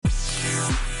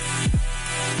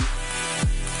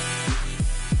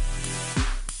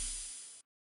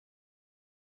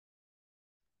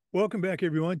Welcome back,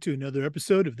 everyone, to another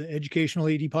episode of the Educational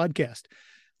AD Podcast.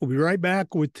 We'll be right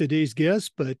back with today's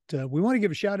guest, but we want to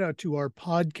give a shout out to our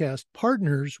podcast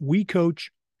partners, We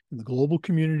Coach and the Global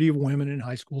Community of Women in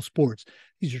High School Sports.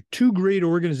 These are two great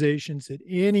organizations that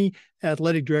any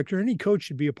athletic director, any coach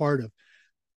should be a part of.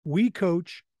 We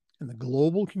Coach and the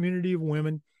Global Community of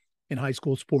Women in High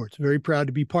School Sports. Very proud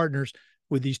to be partners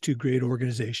with these two great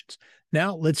organizations.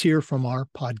 Now, let's hear from our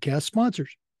podcast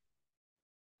sponsors.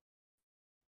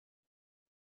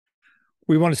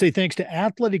 We want to say thanks to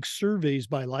Athletic Surveys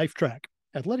by Lifetrack.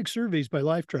 Athletic Surveys by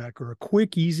Lifetrack are a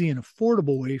quick, easy, and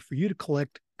affordable way for you to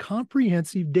collect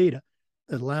comprehensive data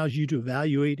that allows you to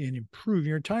evaluate and improve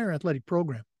your entire athletic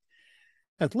program.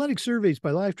 Athletic Surveys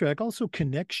by Lifetrack also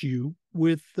connects you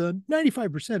with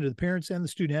 95% of the parents and the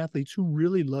student athletes who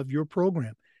really love your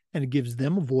program, and it gives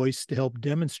them a voice to help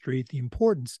demonstrate the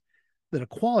importance that a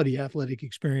quality athletic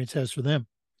experience has for them.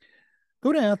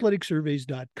 Go to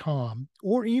athleticsurveys.com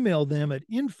or email them at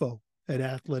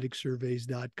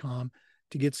info@athleticsurveys.com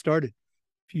to get started.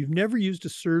 If you've never used a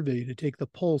survey to take the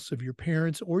pulse of your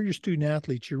parents or your student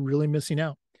athletes, you're really missing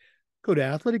out. Go to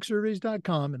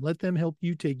athleticsurveys.com and let them help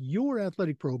you take your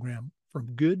athletic program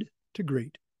from good to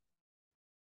great.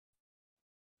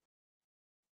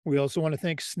 We also want to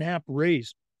thank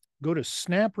SnapRaise. Go to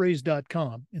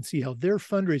snapraise.com and see how their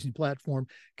fundraising platform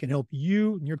can help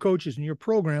you and your coaches and your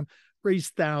program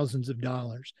raise thousands of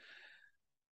dollars.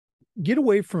 Get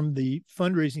away from the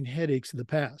fundraising headaches of the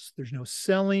past. There's no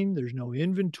selling, there's no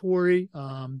inventory.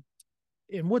 And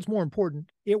what's more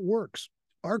important, it works.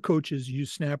 Our coaches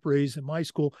use SnapRaise at my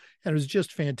school, and it was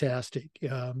just fantastic.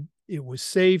 It was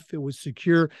safe, it was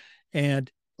secure,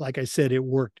 and like I said, it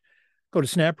worked. Go to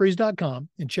snapraise.com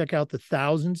and check out the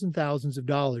thousands and thousands of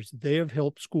dollars that they have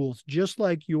helped schools just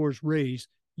like yours raise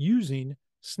using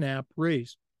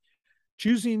SnapRaise.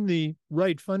 Choosing the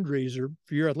right fundraiser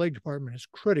for your athletic department is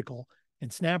critical, and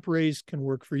SnapRaise can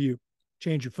work for you.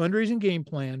 Change your fundraising game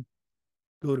plan.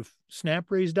 Go to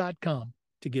snapraise.com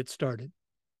to get started.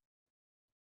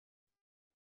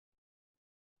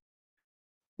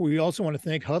 We also want to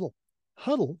thank Huddle.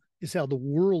 Huddle is how the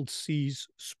world sees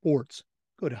sports.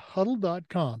 Go to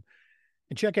huddle.com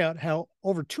and check out how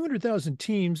over 200,000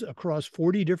 teams across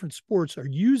 40 different sports are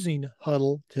using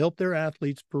Huddle to help their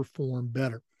athletes perform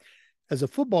better. As a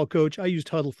football coach, I used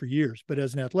Huddle for years, but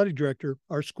as an athletic director,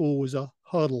 our school was a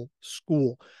Huddle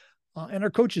school. And our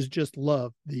coaches just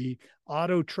love the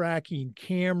auto tracking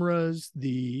cameras,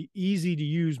 the easy to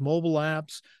use mobile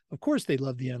apps. Of course, they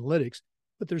love the analytics,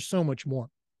 but there's so much more.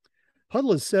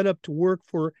 Huddle is set up to work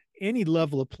for any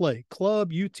level of play.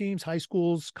 Club, youth teams, high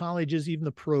schools, colleges, even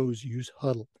the pros use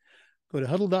Huddle. Go to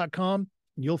huddle.com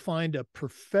and you'll find a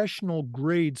professional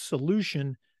grade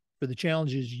solution for the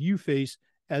challenges you face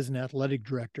as an athletic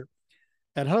director.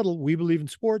 At Huddle, we believe in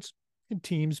sports and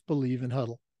teams believe in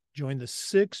Huddle. Join the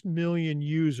 6 million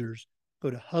users. Go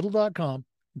to huddle.com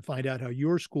and find out how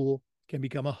your school can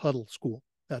become a Huddle school.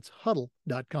 That's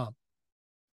huddle.com.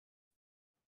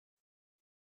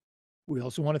 We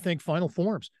also want to thank Final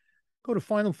Forms. Go to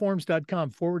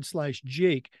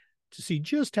finalforms.com/Jake to see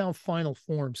just how Final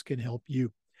Forms can help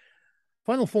you.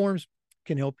 Final Forms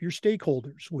can help your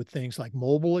stakeholders with things like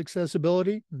mobile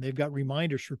accessibility. And they've got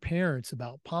reminders for parents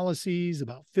about policies,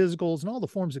 about physicals, and all the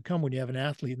forms that come when you have an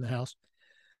athlete in the house.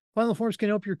 Final Forms can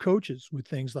help your coaches with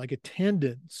things like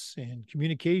attendance and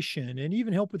communication, and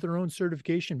even help with their own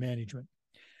certification management.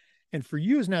 And for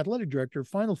you as an athletic director,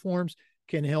 Final Forms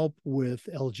can help with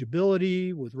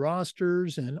eligibility, with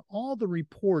rosters, and all the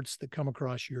reports that come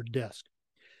across your desk.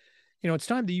 It's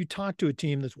time that you talk to a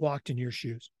team that's walked in your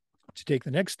shoes. To take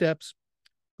the next steps,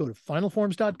 go to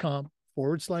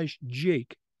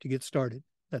finalforms.com/Jake to get started.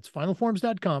 That's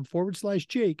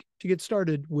finalforms.com/Jake to get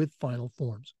started with Final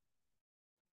Forms.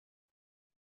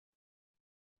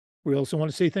 We also want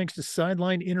to say thanks to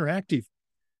Sideline Interactive.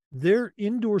 Their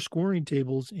indoor scoring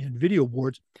tables and video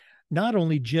boards not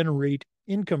only generate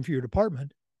income for your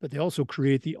department, but they also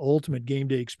create the ultimate game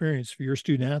day experience for your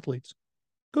student athletes.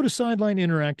 Go to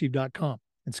sidelineinteractive.com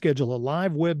and schedule a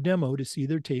live web demo to see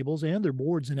their tables and their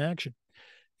boards in action.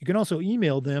 You can also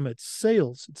email them at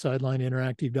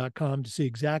sales@sidelineinteractive.com to see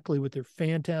exactly what their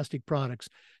fantastic products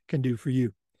can do for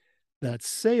you. That's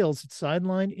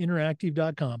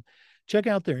sales@sidelineinteractive.com. Check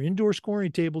out their indoor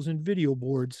scoring tables and video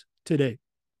boards today.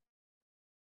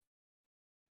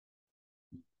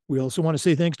 We also want to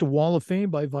say thanks to Wall of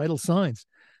Fame by Vital Signs.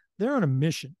 They're on a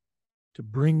mission to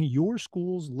bring your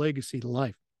school's legacy to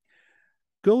life.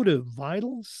 Go to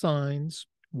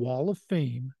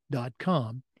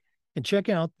vitalsignswalloffame.com and check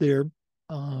out their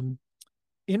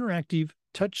interactive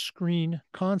touchscreen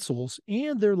consoles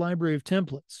and their library of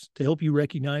templates to help you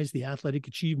recognize the athletic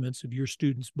achievements of your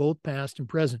students, both past and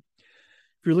present.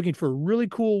 If you're looking for a really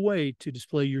cool way to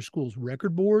display your school's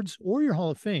record boards or your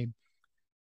Hall of Fame,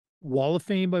 Wall of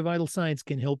Fame by Vital Signs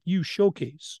can help you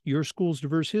showcase your school's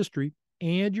diverse history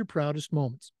and your proudest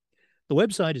moments. The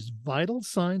website is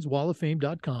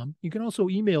vitalsignswalloffame.com. You can also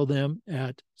email them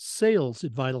at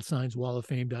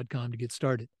sales@vitalsignswalloffame.com to get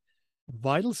started.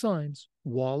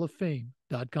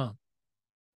 vitalsignswalloffame.com.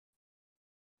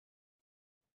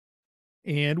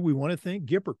 And we want to thank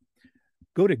Gipper.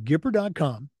 Go to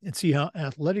Gipper.com and see how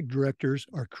athletic directors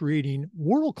are creating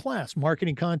world-class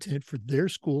marketing content for their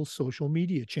school's social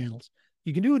media channels.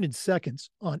 You can do it in seconds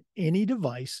on any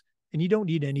device, and you don't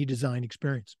need any design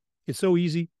experience. It's so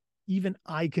easy, even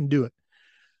I can do it.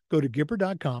 Go to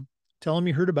Gipper.com, tell them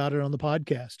you heard about it on the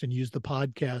podcast, and use the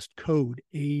podcast code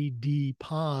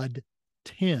ADPOD10.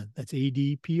 That's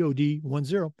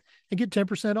ADPOD10, and get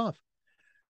 10% off.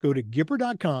 Go to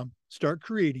Gipper.com, start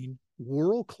creating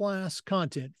world-class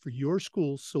content for your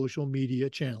school's social media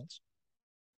channels.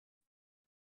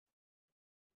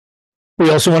 We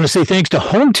also want to say thanks to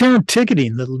Hometown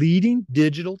Ticketing, the leading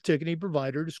digital ticketing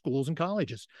provider to schools and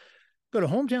colleges. Go to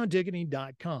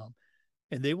hometownticketing.com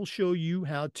and they will show you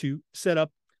how to set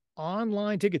up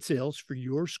online ticket sales for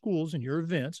your schools and your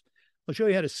events. They'll show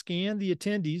you how to scan the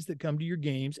attendees that come to your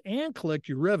games and collect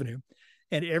your revenue.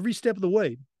 And every step of the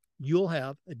way, you'll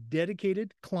have a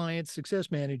dedicated client success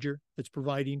manager that's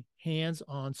providing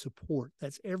hands-on support.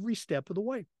 That's every step of the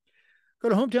way. Go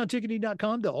to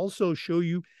hometownticketing.com to also show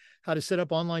you how to set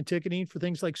up online ticketing for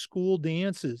things like school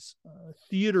dances,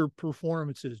 theater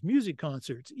performances, music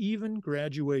concerts, even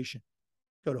graduation.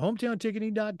 Go to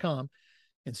hometownticketing.com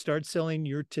and start selling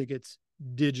your tickets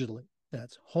digitally.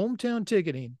 That's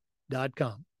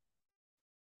hometownticketing.com.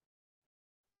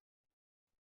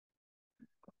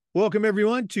 Welcome,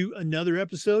 everyone, to another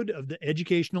episode of the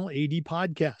Educational AD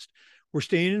Podcast. We're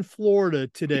staying in Florida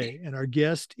today, and our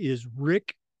guest is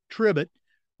Rick Tribbett.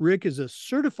 Rick is a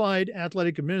certified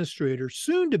athletic administrator,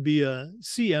 soon to be a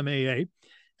CMAA,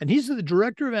 and he's the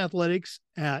director of athletics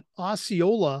at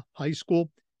Osceola High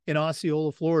School in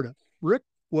Osceola, Florida. Rick,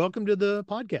 welcome to the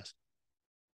podcast.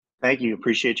 Thank you.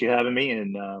 Appreciate you having me,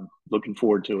 and looking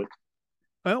forward to it.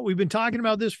 Well, we've been talking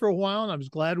about this for a while, and I was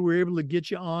glad we were able to get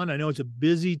you on. I know it's a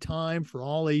busy time for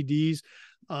all ADs,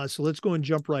 so let's go and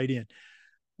jump right in.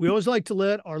 We always like to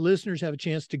let our listeners have a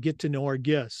chance to get to know our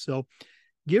guests. So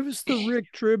give us the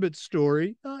Rick Tribbett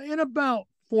story in about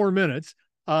 4 minutes.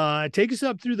 Take us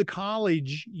up through the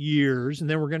college years, and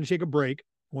then we're going to take a break.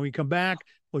 When we come back,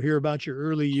 we'll hear about your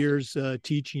early years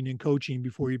teaching and coaching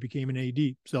before you became an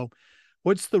AD. So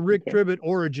what's the Rick Tribbett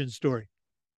origin story?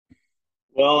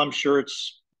 Well, I'm sure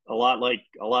it's a lot like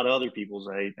a lot of other people's.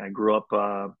 I grew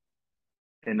up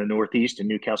in the Northeast in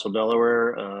Newcastle,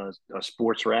 Delaware, a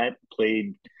sports rat.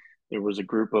 There was a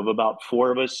group of about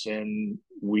 4 of us, and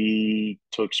we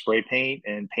took spray paint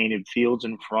and painted fields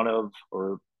in front of,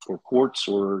 or courts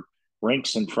or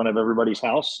rinks in front of everybody's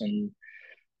house. And,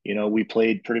 you know, we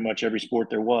played pretty much every sport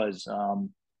there was.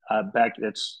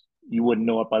 You wouldn't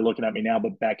know it by looking at me now,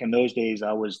 but back in those days,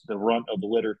 I was the runt of the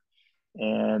litter.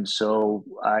 And so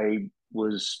I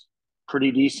was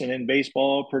pretty decent in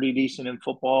baseball, pretty decent in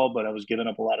football, but I was giving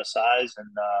up a lot of size. And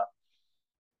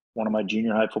one of my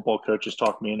junior high football coaches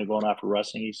talked me into going after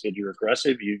wrestling. He said, "You're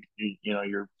aggressive.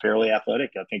 You're fairly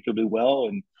athletic. I think you'll do well."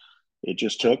 And it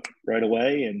just took right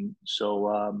away. And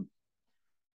so,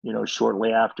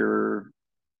 shortly after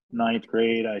 9th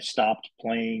grade, I stopped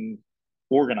playing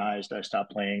organized. I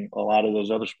stopped playing a lot of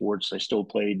those other sports. I still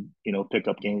played,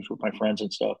 pickup games with my friends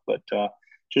and stuff, but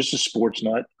just a sports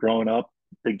nut growing up,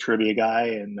 big trivia guy,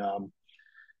 and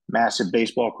massive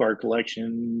baseball card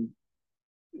collection.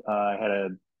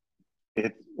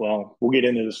 We'll get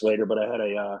into this later, but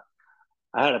I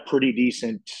had a pretty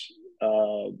decent,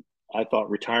 I thought,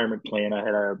 retirement plan. I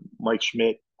had a Mike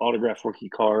Schmidt autographed rookie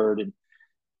card, and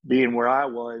being where I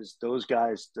was, those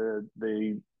guys,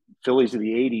 the Phillies of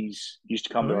the 80s used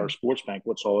to come to our sports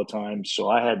banquets all the time. So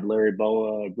I had Larry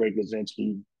Boa, Greg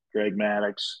Lazinski, Gary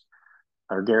Maddox,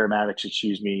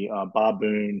 excuse me, Bob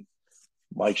Boone,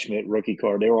 Mike Schmidt, rookie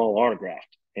card. They were all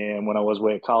autographed. And when I was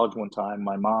away at college one time,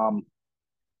 my mom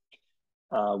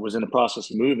was in the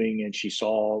process of moving, and she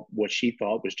saw what she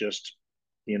thought was just,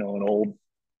 an old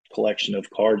collection of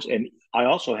cards. And I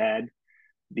also had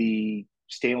the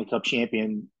Stanley Cup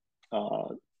champion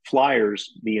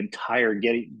flyers, the entire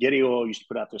Getty Oil used to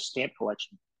put out their stamp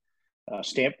collection,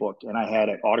 stamp book, and I had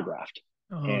it autographed.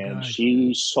 And gosh.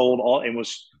 She sold all, and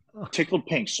was tickled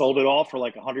pink, sold it all for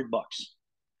like $100.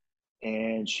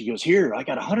 And she goes, "Here, I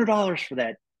got $100 for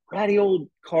that ratty old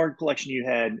card collection you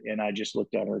had. And I just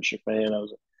looked at her and shook my head. I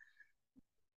was like,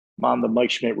 Mom, the Mike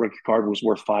Schmidt rookie card was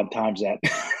worth 5 times that.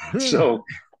 So,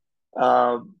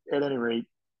 at any rate,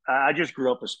 I just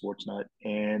grew up a sports nut.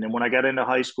 And then when I got into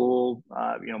high school,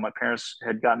 my parents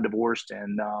had gotten divorced,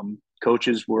 and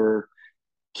coaches were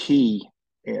key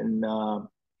in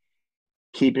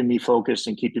keeping me focused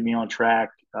and keeping me on track.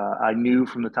 I knew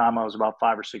from the time I was about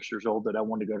 5 or 6 years old that I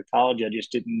wanted to go to college. I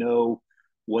just didn't know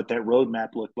what that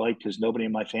roadmap looked like because nobody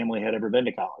in my family had ever been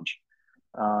to college.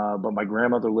 But my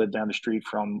grandmother lived down the street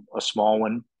from a small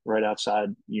one right outside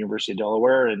the University of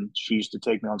Delaware, and she used to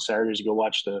take me on Saturdays to go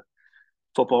watch the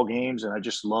football games, and I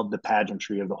just loved the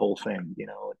pageantry of the whole thing.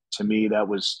 To me, I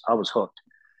was hooked.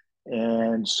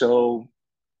 And so,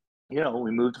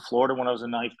 we moved to Florida when I was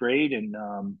in ninth grade, and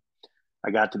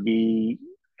I got to be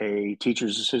a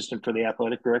teacher's assistant for the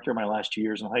athletic director my last 2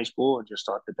 years in high school. I just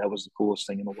thought that was the coolest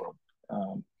thing in the world.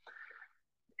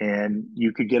 And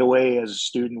you could get away as a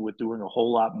student with doing a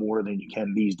whole lot more than you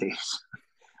can these days.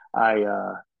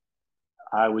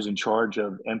 I was in charge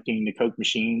of emptying the Coke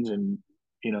machines and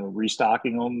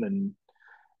restocking them and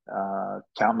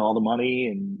counting all the money.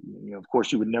 And of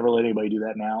course, you would never let anybody do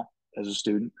that now as a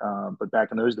student. But back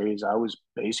in those days, I was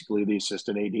basically the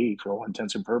assistant AD for all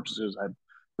intents and purposes. I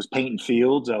was painting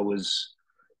fields. I was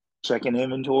checking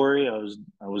inventory. I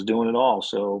was doing it all.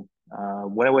 So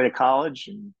went away to college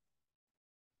and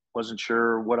wasn't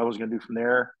sure what I was going to do from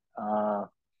there. I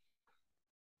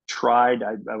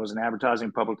was an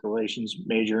advertising public relations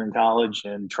major in college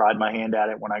and tried my hand at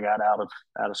it when I got out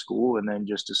of school, and then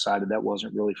just decided that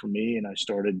wasn't really for me. And I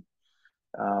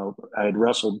had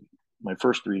wrestled my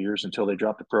first 3 years until they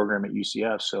dropped the program at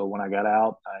UCF. So when I got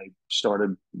out, I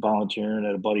started volunteering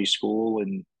at a buddy's school,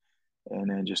 and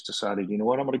then just decided, you know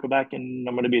what, I'm going to go back and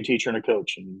I'm going to be a teacher and a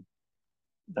coach. And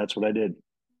that's what I did.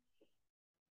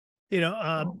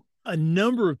 A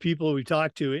number of people we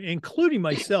talked to, including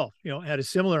myself, had a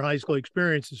similar high school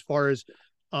experience as far as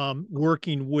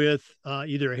working with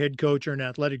either a head coach or an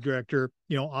athletic director,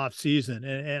 off season.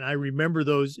 And I remember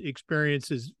those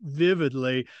experiences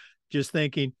vividly, just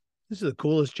thinking, this is the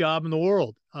coolest job in the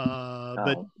world.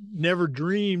 But never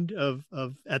dreamed of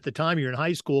at the time you're in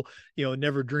high school,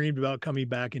 never dreamed about coming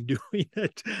back and doing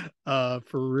it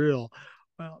for real.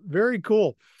 Well, very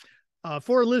cool.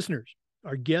 For our listeners,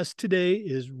 our guest today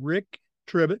is Rick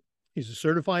Tribbett. He's a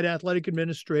certified athletic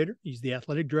administrator. He's the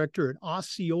athletic director at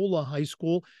Osceola High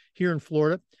School here in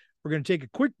Florida. We're going to take a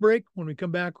quick break. When we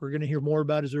come back, we're going to hear more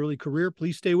about his early career.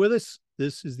 Please stay with us.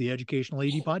 This is the Educational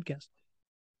AD Podcast.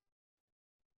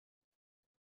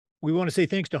 We want to say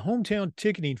thanks to Hometown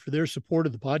Ticketing for their support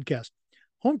of the podcast.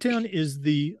 Hometown is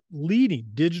the leading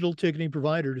digital ticketing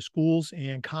provider to schools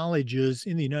and colleges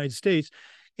in the United States,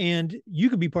 and you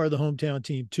can be part of the Hometown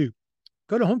team too.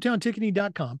 Go to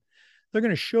hometownticketing.com. They're going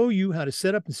to show you how to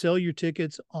set up and sell your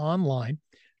tickets online.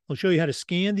 They'll show you how to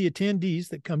scan the attendees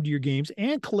that come to your games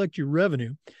and collect your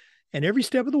revenue. And every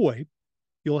step of the way,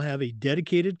 you'll have a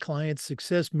dedicated client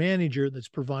success manager that's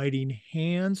providing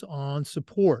hands-on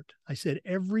support. I said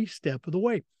every step of the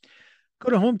way.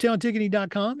 Go to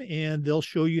hometownticketing.com and they'll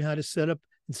show you how to set up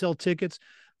and sell tickets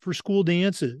for school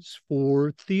dances,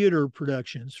 for theater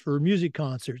productions, for music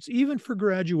concerts, even for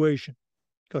graduation.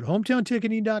 Go to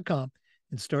hometownticketing.com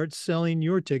and start selling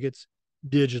your tickets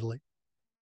digitally.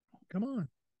 Come on.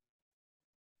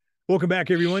 Welcome back,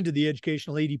 everyone, to the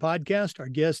Educational AD Podcast. Our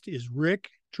guest is Rick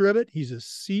Tribbett. He's a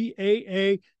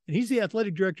CAA, and he's the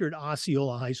athletic director at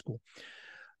Osceola High School.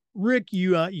 Rick,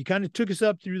 you kind of took us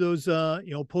up through those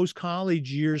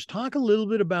post-college years. Talk a little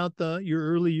bit about your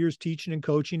early years teaching and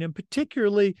coaching, and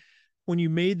particularly when you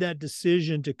made that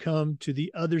decision to come to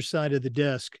the other side of the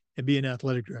desk and be an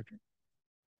athletic director.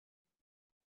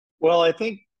 Well, I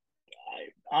think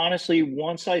honestly,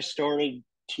 once I started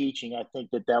teaching, I think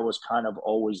that was kind of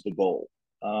always the goal.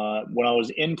 When I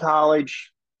was in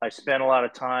college, I spent a lot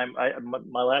of time.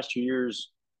 My last 2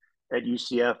 years at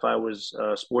UCF, I was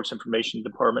a sports information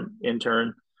department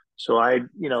intern. So it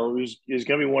was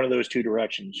going to be one of those two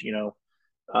directions,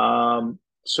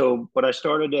 but I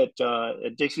started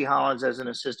at Dixie Hollins as an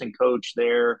assistant coach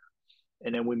there.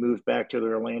 And then we moved back to the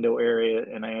Orlando area,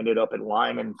 and I ended up at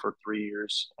Lyman for 3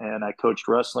 years. And I coached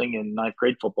wrestling and ninth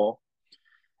grade football.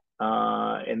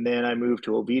 And then I moved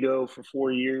to Oviedo for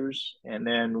 4 years. And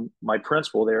then my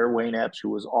principal there, Wayne Epps,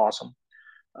 who was awesome,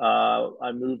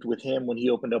 I moved with him when he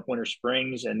opened up Winter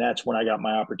Springs. And that's when I got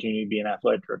my opportunity to be an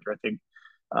athletic director. I think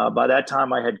by that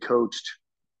time I had coached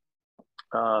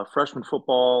freshman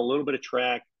football, a little bit of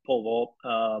track, pole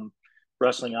vault,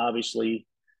 wrestling, obviously.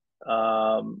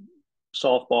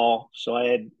 Softball. So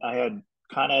I had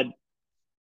kind of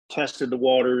tested the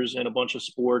waters in a bunch of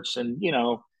sports, and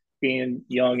being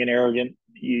young and arrogant,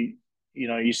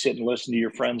 you sit and listen to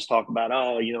your friends talk about,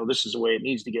 oh, this is the way it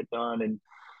needs to get done.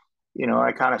 And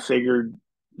I kind of figured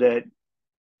that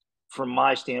from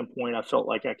my standpoint, I felt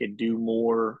like I could do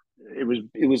more. It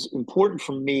was important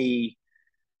for me.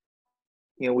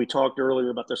 We talked earlier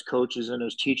about those coaches and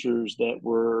those teachers that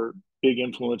were big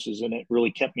influences, and it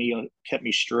really kept me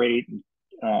straight,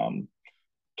 and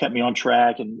kept me on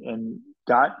track, and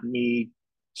got me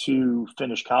to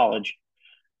finish college.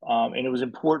 And it was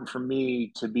important for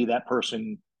me to be that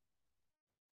person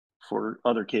for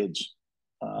other kids,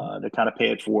 to kind of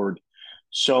pay it forward.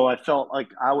 So I felt like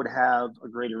I would have a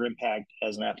greater impact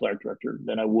as an athletic director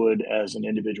than I would as an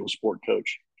individual sport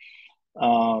coach.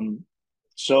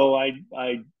 So I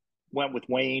went with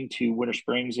Wayne to Winter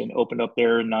Springs and opened up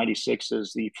there in '96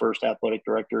 as the first athletic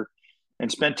director, and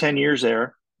spent 10 years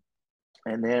there.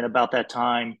 And then about that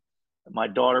time, my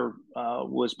daughter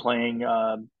was playing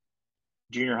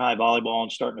junior high volleyball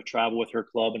and starting to travel with her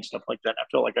club and stuff like that. I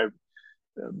felt like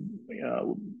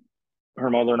her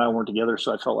mother and I weren't together,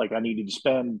 so I felt like I needed to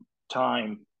spend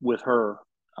time with her.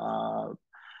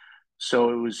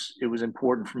 So it was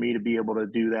important for me to be able to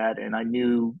do that. And I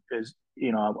knew, as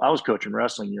I was coaching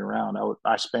wrestling year round.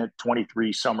 I spent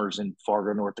 23 summers in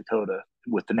Fargo, North Dakota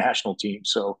with the national team.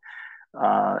 So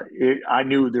I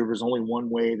knew there was only one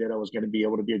way that I was going to be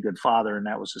able to be a good father, and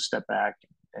that was to step back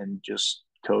and just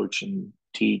coach and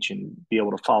teach and be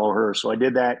able to follow her. So I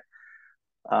did that,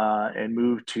 and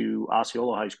moved to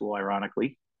Osceola High School,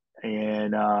 ironically,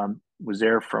 and was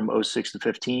there from '06 to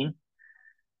 '15.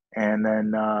 And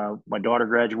then my daughter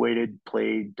graduated,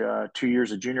 played 2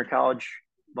 years of junior college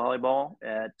volleyball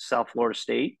at South Florida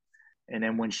State. And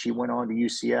then when she went on to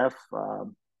UCF,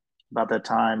 about that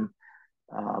time,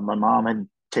 my mom had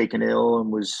taken ill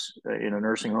and was in a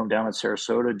nursing home down in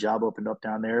Sarasota. Job opened up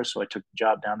down there, so I took the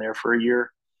job down there for a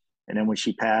year. And then when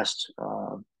she passed,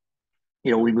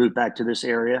 we moved back to this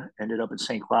area, ended up in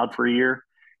St. Cloud for a year.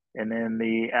 And then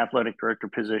the athletic director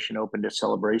position opened at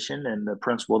Celebration, and the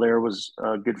principal there was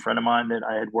a good friend of mine that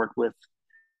I had worked with.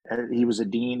 He was a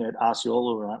dean at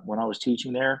Osceola when I was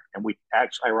teaching there, and we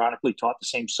actually ironically taught the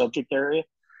same subject area.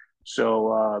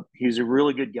 So he's a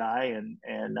really good guy,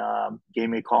 and gave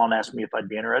me a call and asked me if I'd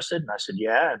be interested, and I said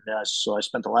yeah. And so I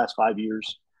spent the last 5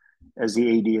 years as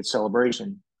the AD at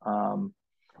Celebration, and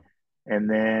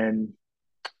then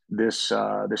this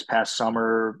past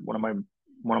summer, one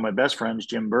of my best friends,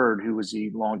 Jim Bird, who was the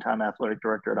longtime athletic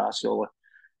director at Osceola,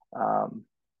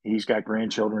 he's got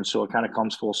grandchildren, so it kind of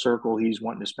comes full circle. He's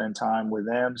wanting to spend time with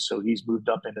them, so he's moved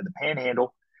up into the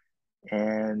Panhandle,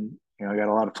 and I got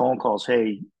a lot of phone calls.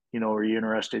 Hey, are you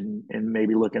interested in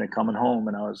maybe looking at coming home?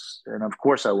 And of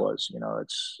course I was.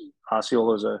 It's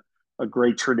Osceola is a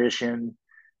great tradition,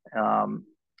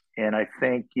 and I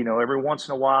think every once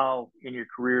in a while in your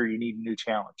career you need a new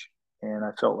challenge, and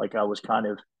I felt like I was kind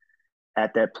of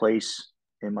at that place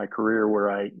in my career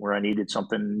where I needed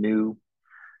something new,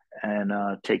 and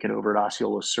taking over at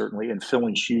Osceola certainly, and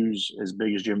filling shoes as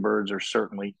big as Jim Bird's are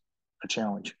certainly a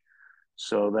challenge.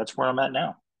 So that's where I'm at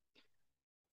now.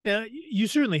 Yeah, you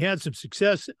certainly had some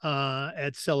success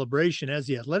at Celebration as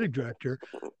the athletic director.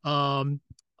 How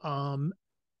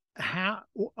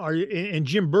are you? And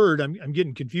Jim Bird, I'm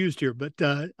getting confused here, but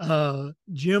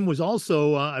Jim was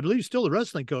also, I believe, still a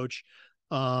wrestling coach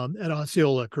at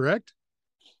Osceola, correct?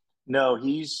 No,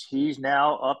 he's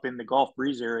now up in the Gulf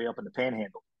Breeze area, up in the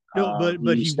Panhandle. No,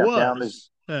 but he stepped down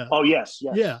was. as. Oh yes.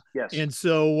 Yeah. Yes. And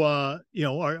so, are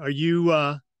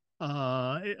you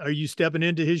stepping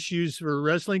into his shoes for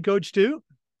wrestling coach too?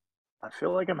 I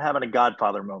feel like I'm having a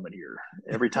Godfather moment here.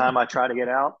 Every time I try to get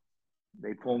out,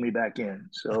 they pull me back in.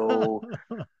 So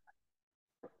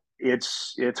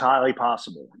it's highly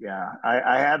possible. Yeah,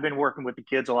 I have been working with the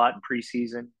kids a lot in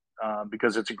preseason,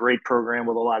 because it's a great program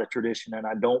with a lot of tradition, and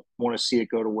I don't want to see it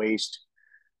go to waste.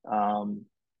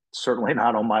 Certainly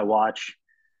not on my watch.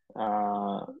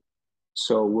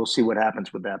 So we'll see what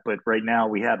happens with that. But right now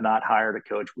we have not hired a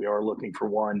coach. We are looking for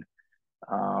one,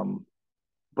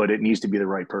 but it needs to be the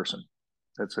right person.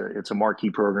 It's a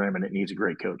marquee program, and it needs a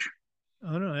great coach.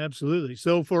 Oh, no, absolutely.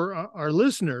 So for our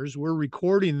listeners, we're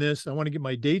recording this. I want to get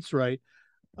my dates right.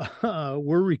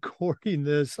 We're recording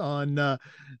this on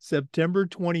September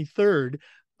 23rd.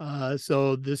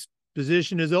 So this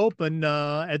position is open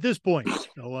at this point.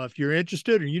 So if you're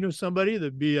interested, or somebody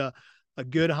that'd be a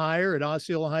good hire at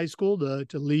Osceola High School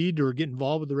to lead or get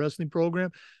involved with the wrestling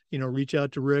program, reach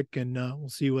out to Rick, and we'll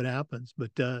see what happens.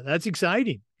 But that's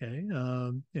exciting. Okay.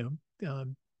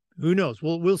 Who knows?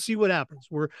 We'll see what happens.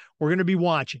 We're going to be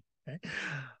watching. Okay.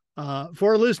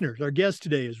 For our listeners, our guest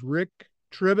today is Rick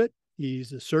Tribbitt.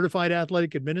 He's a certified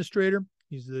athletic administrator.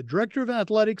 He's the director of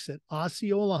athletics at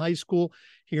Osceola High School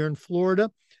here in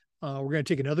Florida. We're going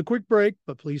to take another quick break,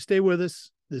 but please stay with us.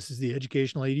 This is the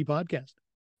Educational AD Podcast.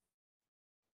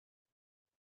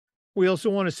 We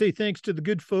also want to say thanks to the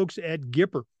good folks at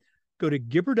Gipper. Go to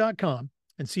Gipper.com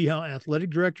and see how athletic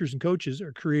directors and coaches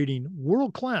are creating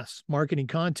world-class marketing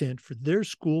content for their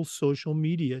school's social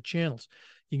media channels.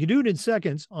 You can do it in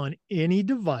seconds on any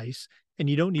device, and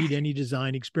you don't need any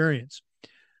design experience.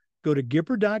 Go to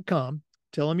Gipper.com,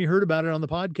 tell them you heard about it on the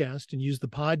podcast, and use the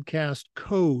podcast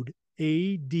code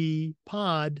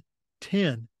ADPOD10.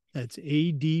 That's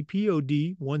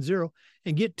ADPOD10,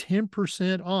 and get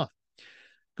 10% off.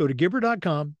 Go to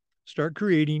Gipper.com, start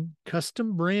creating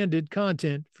custom branded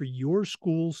content for your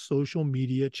school's social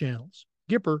media channels.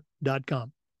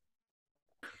 Gipper.com.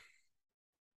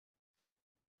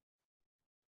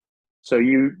 So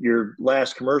your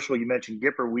last commercial, you mentioned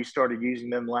Gipper. We started using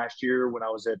them last year when I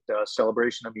was at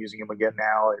Celebration. I'm using them again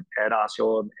now at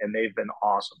Osceola, and they've been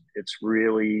awesome. It's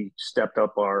really stepped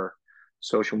up our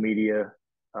social media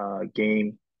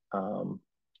game.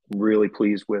 Really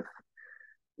pleased with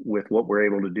what we're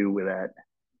able to do with that.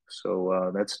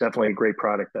 So that's definitely a great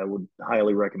product I would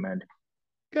highly recommend.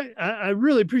 Okay. I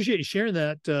really appreciate you sharing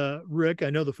that, Rick. I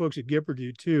know the folks at Gipper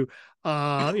do too.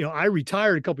 I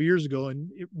retired a couple of years ago,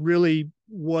 and it really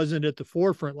wasn't at the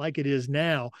forefront like it is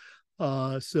now.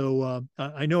 So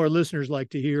I know our listeners like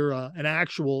to hear an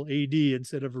actual AD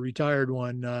instead of a retired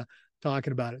one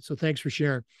talking about it. So thanks for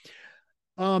sharing.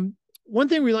 One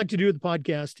thing we like to do with the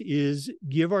podcast is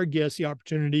give our guests the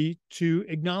opportunity to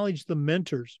acknowledge the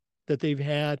mentors that they've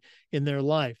had in their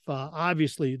life.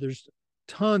 Obviously, there's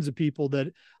tons of people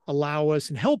that allow us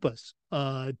and help us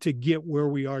to get where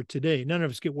we are today. None of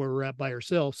us get where we're at by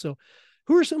ourselves. So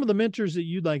who are some of the mentors that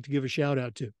you'd like to give a shout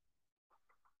out to?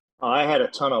 I had a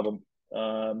ton of them.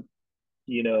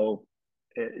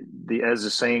 As the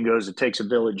saying goes, it takes a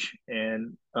village.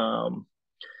 And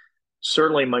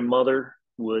certainly my mother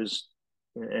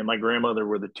and my grandmother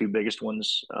were the two biggest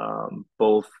ones,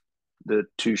 both the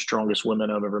two strongest women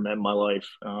I've ever met in my life.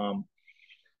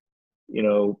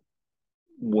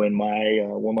 When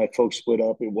my folks split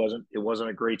up, it wasn't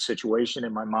a great situation,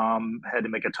 and my mom had to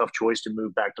make a tough choice to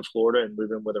move back to Florida and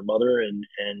move in with her mother. And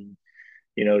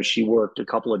she worked a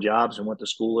couple of jobs and went to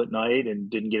school at night and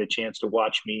didn't get a chance to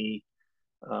watch me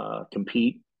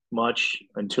compete much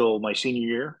until my senior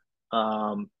year.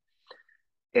 And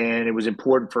it was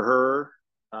important for her.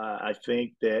 I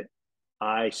think that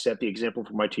I set the example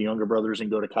for my two younger brothers and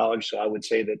go to college. So I would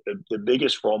say that the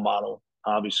biggest role model,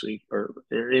 obviously, or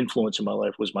influence in my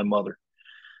life was my mother.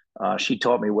 She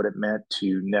taught me what it meant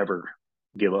to never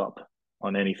give up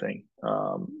on anything,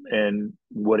 and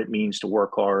what it means to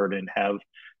work hard and have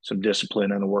some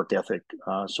discipline and a work ethic.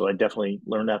 So I definitely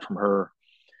learned that from her.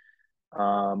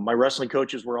 My wrestling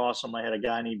coaches were awesome. I had a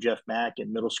guy named Jeff Mack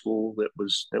in middle school that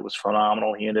was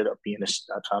phenomenal. He ended up being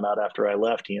I found out after I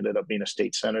left, he ended up being a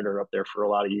state senator up there for a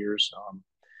lot of years.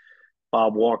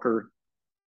 Bob Walker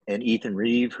and Ethan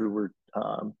Reeve, who were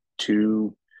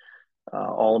two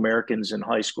All-Americans in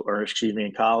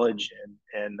in college,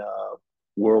 and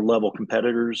world level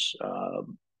competitors.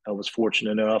 I was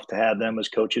fortunate enough to have them as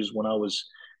coaches when I was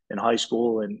in high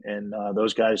school, and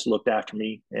those guys looked after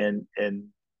me and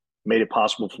made it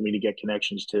possible for me to get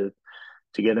connections to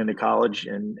get into college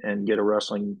and get a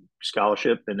wrestling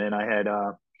scholarship. And then I had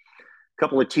a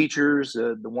couple of teachers.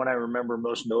 The one I remember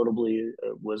most notably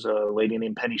was a lady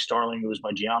named Penny Starling, who was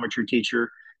my geometry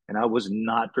teacher. And I was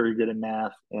not very good at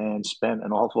math and spent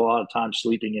an awful lot of time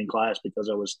sleeping in class because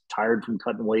I was tired from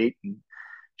cutting weight. And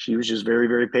she was just very,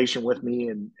 very patient with me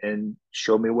and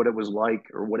showed me what it was like,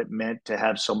 or what it meant to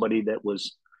have somebody that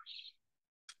was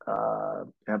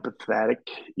empathetic,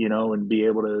 and be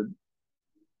able to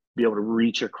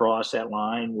reach across that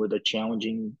line with a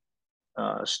challenging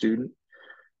student.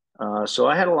 So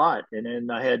I had a lot. And then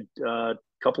I had a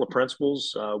couple of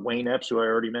principals, Wayne Epps, who I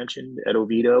already mentioned at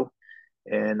Oviedo,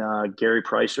 and Gary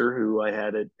Pricer, who I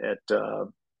had at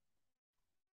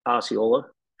Osceola,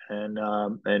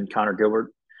 and Connor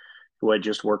Gilbert, who I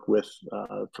just worked with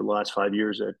for the last 5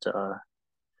 years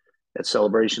at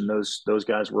Celebration. Those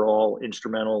guys were all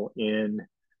instrumental in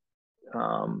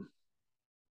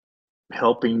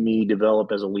helping me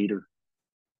develop as a leader.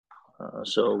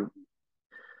 So,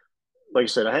 like I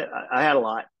said, I had a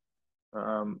lot,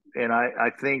 and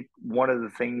I think one of the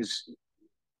things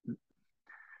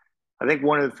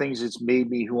that's made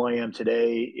me who I am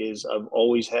today is I've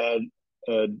always had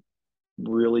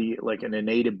really like an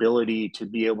innate ability to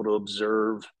be able to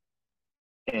observe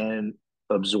and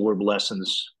absorb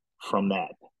lessons from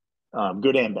that,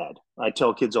 good and bad. I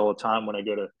tell kids all the time when I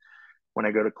go to when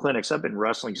I go to clinics. I've been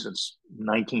wrestling since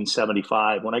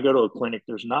 1975. When I go to a clinic,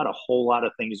 there's not a whole lot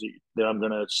of things that I'm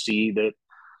going to see that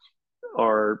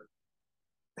are,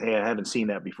 hey, I haven't seen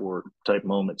that before type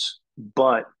moments.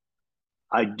 But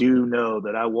I do know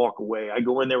that I walk away. I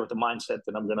go in there with the mindset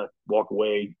that I'm going to walk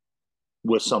away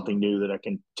with something new that I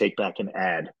can take back and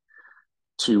add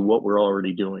to what we're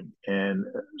already doing. And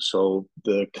so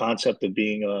the concept of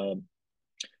being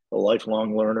a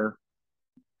lifelong learner,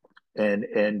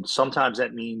 and sometimes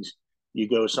that means you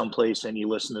go someplace and you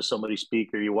listen to somebody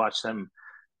speak, or you watch them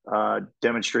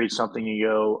demonstrate something, and you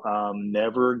go,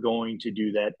 never going to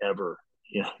do that ever.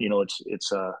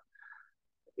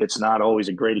 It's not always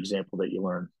a great example that you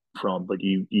learn from, but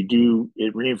you do,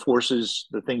 it reinforces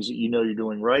the things that you're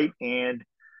doing right. And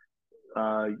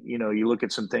you look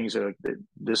at some things that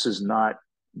this is not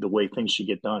the way things should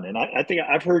get done. And I think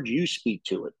I've heard you speak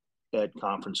to it at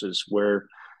conferences where,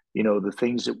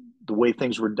 the way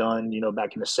things were done,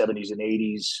 back in the 70s and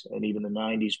 80s and even the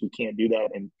 90s, we can't do that.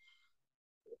 And,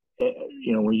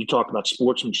 when you talk about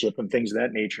sportsmanship and things of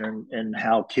that nature, and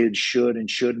how kids should and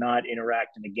should not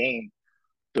interact in the game,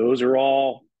 those are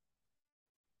all,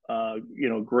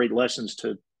 great lessons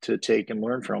to take and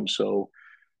learn from. So,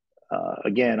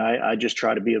 again, I just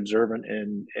try to be observant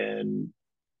and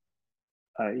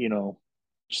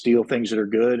steal things that are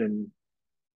good,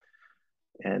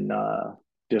 and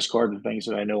discard the things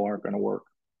that I know aren't going to work.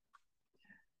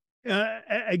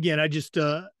 Again, I just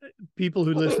people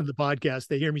who listen to the podcast,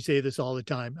 they hear me say this all the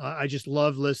time. I just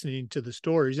love listening to the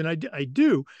stories, and I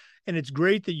do, and it's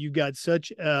great that you got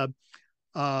such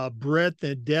breadth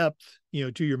and depth,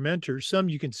 to your mentors. Some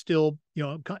you can still,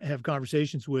 have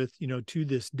conversations with, to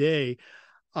this day.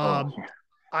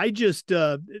 I just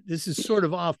this is sort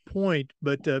of off point,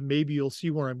 but maybe you'll see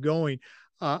where I'm going.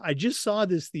 I just saw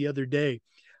this the other day.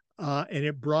 And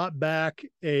it brought back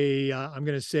I'm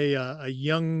going to say a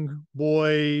young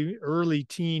boy, early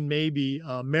teen, maybe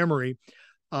memory.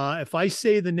 If I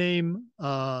say the name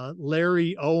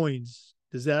Larry Owens,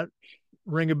 does that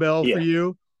ring a bell for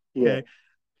you? Yeah.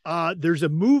 Okay. There's a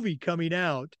movie coming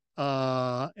out,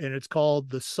 and it's called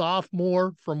The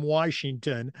Sophomore from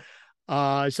Washington.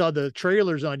 I saw the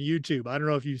trailers on YouTube. I don't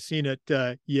know if you've seen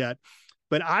it yet.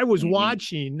 But I was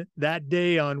watching that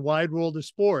day on Wide World of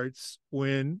Sports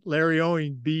when Larry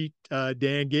Owens beat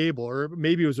Dan Gable, or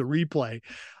maybe it was a replay.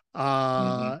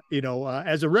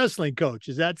 As a wrestling coach,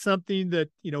 is that something that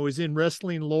is in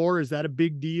wrestling lore? Is that a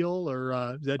big deal,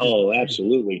 or is that just? Oh,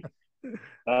 absolutely,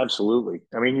 absolutely.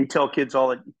 I mean, you tell kids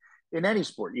in any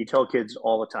sport, you tell kids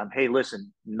all the time, "Hey,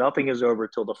 listen, nothing is over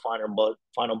till the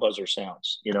final buzzer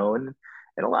sounds." And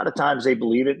a lot of times they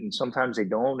believe it, and sometimes they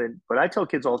don't. But I tell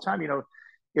kids all the time,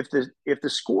 if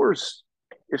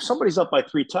somebody's up by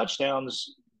 3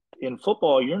 touchdowns in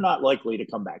football, you're not likely to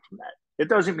come back from that. It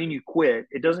doesn't mean you quit.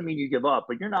 It doesn't mean you give up,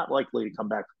 but you're not likely to come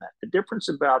back from that. The difference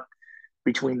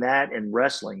between that and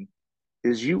wrestling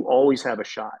is you always have a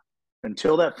shot.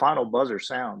 Until that final buzzer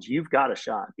sounds, you've got a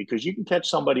shot, because you can catch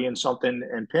somebody in something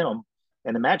and pin them,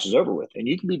 and the match is over with. And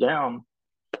you can be down.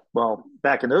 Well,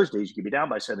 back in those days, you could be down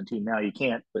by 17. Now you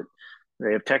can't, but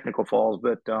they have technical falls.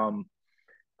 But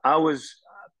I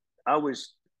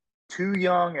was too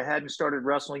young. I hadn't started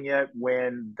wrestling yet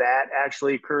when that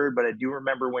actually occurred, but I do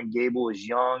remember when Gable was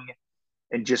young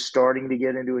and just starting to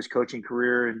get into his coaching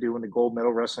career and doing the gold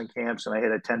medal wrestling camps. And I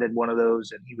had attended one of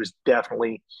those, and he was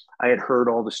definitely, I had heard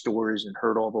all the stories and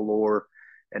heard all the lore,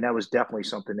 and that was definitely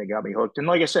something that got me hooked. And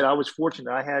like I said, I was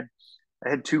fortunate. I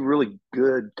had 2 really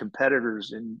good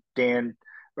competitors in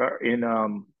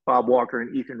Bob Walker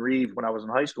and Ethan Reeves when I was in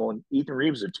high school. And Ethan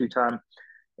Reeves is a 2-time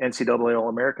NCAA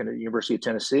All-American at the University of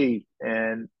Tennessee,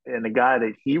 and the guy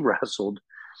that he wrestled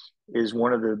is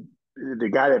one of the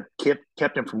guy that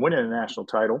kept him from winning a national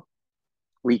title.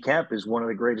 Lee Kemp is one of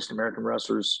the greatest American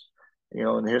wrestlers,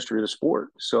 in the history of the sport.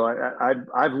 So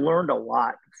I've learned a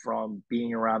lot from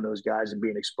being around those guys and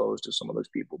being exposed to some of those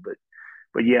people.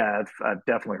 But yeah, I've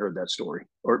definitely heard that story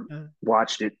or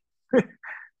watched it. All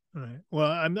right.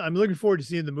 Well, I'm looking forward to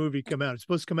seeing the movie come out. It's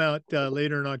supposed to come out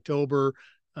later in October.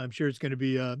 I'm sure it's going to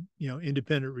be a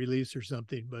independent release or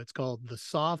something, but it's called The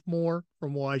Sophomore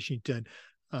from Washington.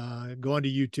 Go onto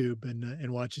YouTube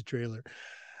and watch the trailer.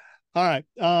 All right.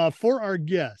 For our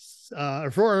guests,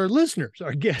 or for our listeners,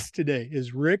 our guest today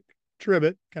is Rick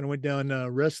Tribbett. Kind of went down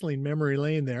wrestling memory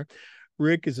lane there.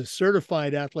 Rick is a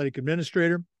certified athletic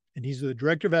administrator, and he's the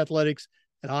director of athletics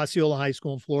at Osceola High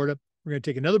School in Florida. We're going to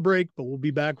take another break, but we'll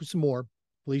be back with some more.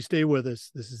 Please stay with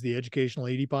us. This is the Educational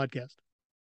AD Podcast.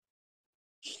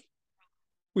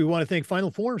 We want to thank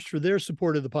Final Forms for their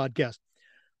support of the podcast.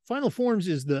 Final Forms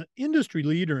is the industry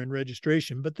leader in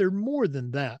registration, but they're more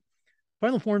than that.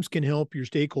 Final Forms can help your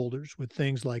stakeholders with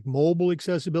things like mobile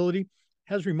accessibility,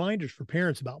 has reminders for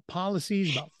parents about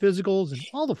policies, about physicals, and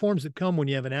all the forms that come when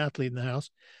you have an athlete in the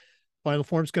house. Final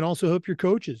Forms can also help your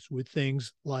coaches with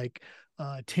things like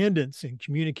attendance and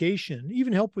communication,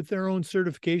 even help with their own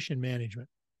certification management.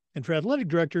 And for athletic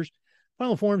directors,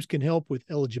 Final Forms can help with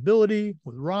eligibility,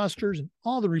 with rosters, and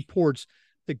all the reports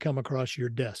that come across your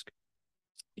desk.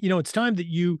 It's time that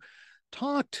you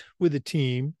talked with a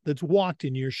team that's walked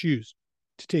in your shoes.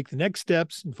 To take the next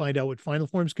steps and find out what Final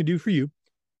Forms can do for you,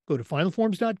 go to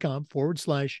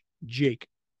finalforms.com/Jake.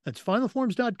 That's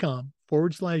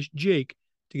finalforms.com/Jake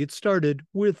to get started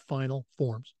with Final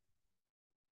Forms.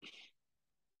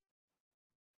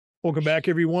 Welcome back,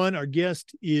 everyone. Our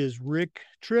guest is Rick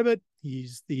Tribbitt.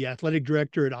 He's the athletic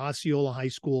director at Osceola High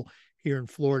School here in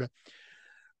Florida.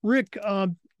 Rick,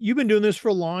 you've been doing this for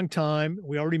a long time.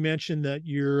 We already mentioned that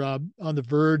you're on the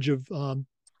verge of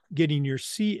getting your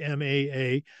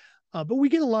CMAA, but we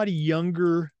get a lot of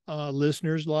younger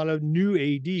listeners, a lot of new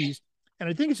ADs, and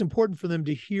I think it's important for them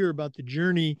to hear about the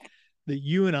journey that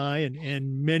you and I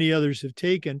and many others have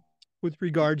taken with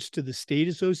regards to the state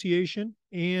association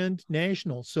and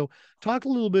national. So talk a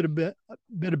little bit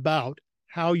about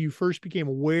how you first became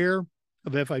aware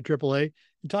of FIAAA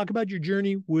and talk about your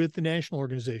journey with the national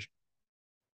organization.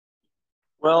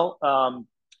 Well,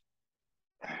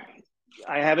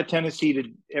 I have a tendency to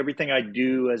everything I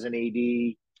do as an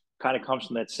AD kind of comes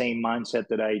from that same mindset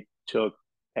that I took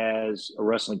as a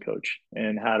wrestling coach,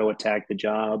 and how to attack the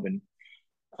job, and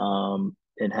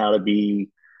how to be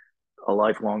a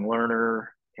lifelong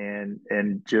learner,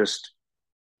 and just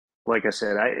like I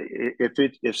said,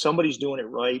 if somebody's doing it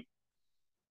right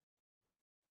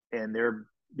and they're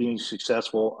being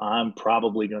successful, I'm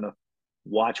probably going to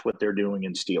watch what they're doing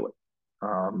and steal it,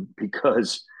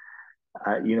 because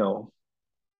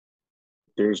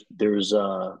there's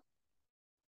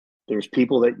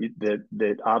people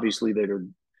that obviously that are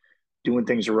doing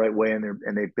things the right way,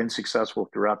 and they've been successful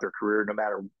throughout their career, no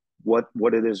matter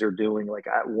what it is they're doing. Like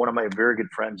one of my very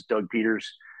good friends, Doug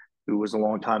Peters, who was a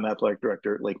longtime athletic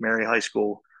director at Lake Mary High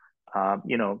School.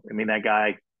 That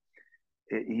guy,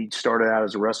 he started out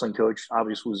as a wrestling coach,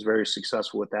 obviously was very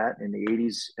successful with that in the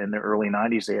 80s and the early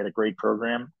 90s. They had a great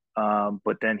program.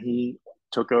 But then he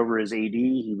took over as AD.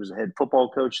 He was a head football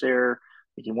coach there. I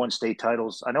think he won state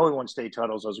titles. I know he won state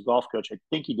titles as a golf coach. I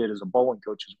think he did as a bowling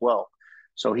coach as well.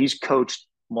 So he's coached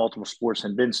multiple sports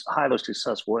and been highly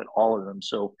successful at all of them.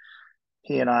 So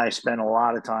he and I spent a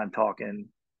lot of time talking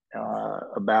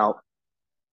about,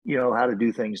 how to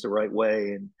do things the right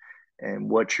way, and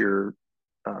what your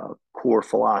core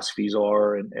philosophies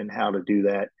are, and how to do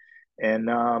that. And,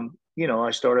 I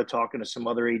started talking to some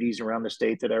other ADs around the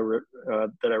state that I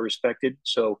respected.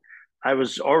 So I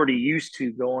was already used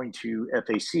to going to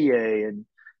FACA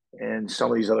and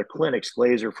some of these other clinics,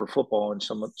 Glazer for football, and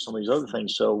some of these other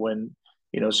things. So when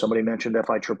somebody mentioned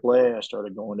FIAAA, I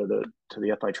started going to the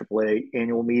FIAAA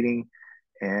annual meeting,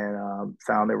 and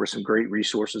found there were some great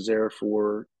resources there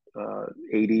for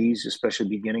ADs, especially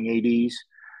beginning ADs.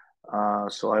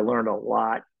 So I learned a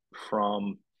lot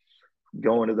from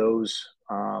going to those,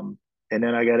 and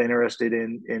then I got interested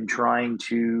in trying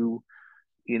to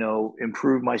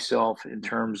improve myself in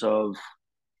terms of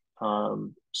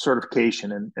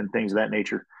certification and things of that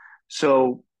nature.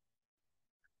 So,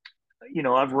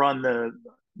 I've run the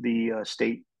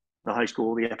high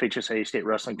school, the FHSA state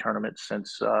wrestling tournament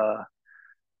since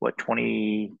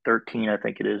 2013, I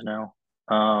think it is now.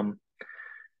 And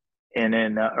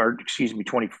then,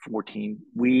 2014.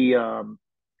 We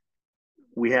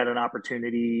had an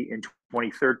opportunity in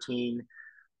 2013.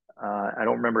 I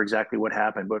don't remember exactly what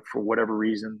happened, but for whatever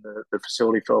reason, the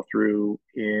facility fell through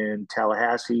in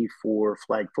Tallahassee for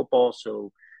flag football.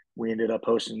 So we ended up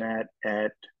hosting that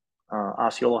at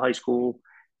Osceola High School,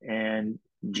 and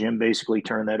Jim basically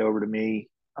turned that over to me.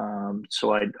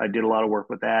 So I did a lot of work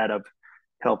with that. I've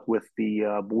helped with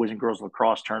the boys and girls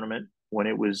lacrosse tournament when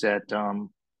it was at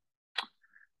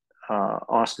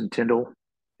Austin Tyndall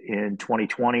in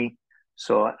 2020.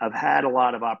 So I've had a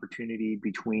lot of opportunity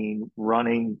between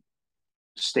running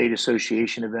state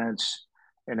association events,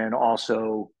 and then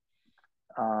also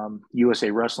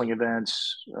USA wrestling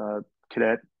events,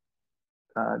 cadet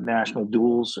national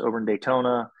duels over in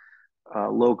Daytona,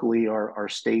 locally our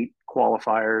state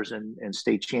qualifiers and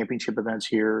state championship events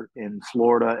here in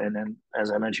Florida. And then,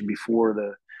 as I mentioned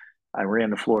before, I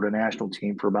ran the Florida national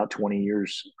team for about 20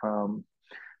 years.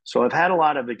 So I've had a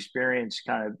lot of experience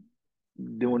kind of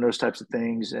doing those types of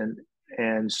things.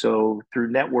 And so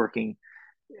through networking,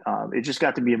 it just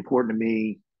got to be important to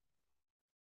me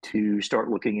to start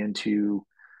looking into,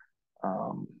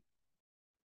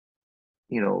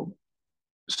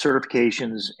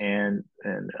 certifications and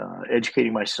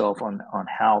educating myself on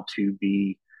how to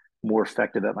be more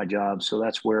effective at my job. So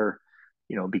that's where,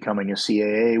 becoming a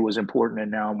CAA was important.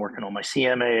 And now I'm working on my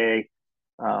CMAA.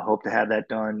 Hope to have that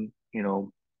done,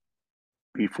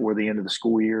 before the end of the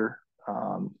school year.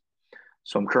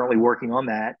 So I'm currently working on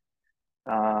that.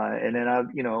 And then I've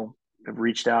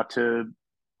reached out to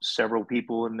several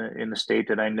people in the state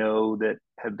that I know that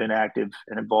have been active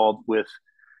and involved with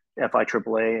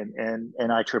FIAAA and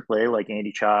NIAAA, like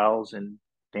Andy Childs and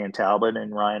Dan Talbot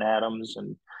and Ryan Adams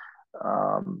and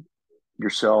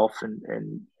yourself,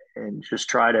 and just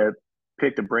try to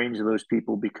pick the brains of those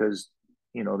people because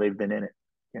they've been in it.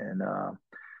 And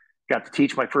got to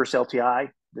teach my first LTI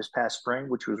this past spring,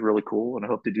 which was really cool, and I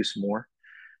hope to do some more.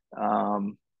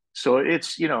 So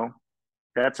it's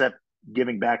that's that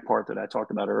giving back part that I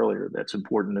talked about earlier. That's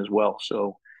important as well.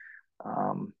 So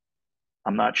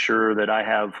I'm not sure that I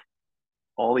have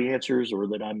all the answers or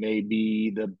that I may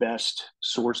be the best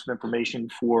source of information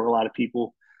for a lot of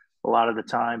people a lot of the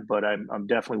time, but I'm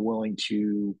definitely willing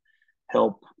to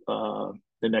help the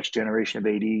next generation of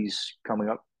ADs coming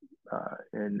up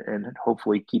and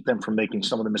hopefully keep them from making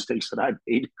some of the mistakes that I've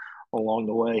made along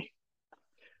the way.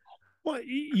 Well,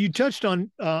 you touched on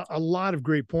a lot of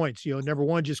great points. Number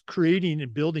one, just creating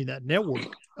and building that network,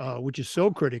 which is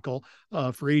so critical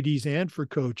for ADs and for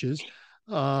coaches.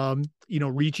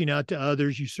 Reaching out to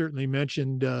others. You certainly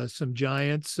mentioned some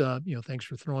giants. Thanks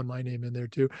for throwing my name in there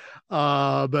too.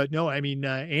 But no, I mean,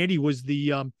 Andy was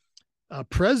the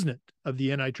president of the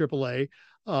NIAAA.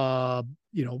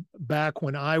 Back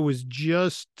when I was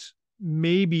just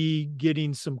maybe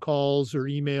getting some calls or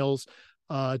emails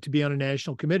to be on a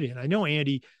national committee. And I know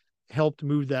Andy helped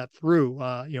move that through.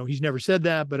 He's never said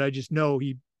that, but I just know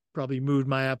he probably moved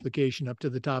my application up to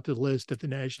the top of the list at the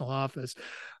national office.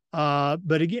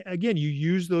 But again, you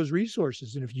use those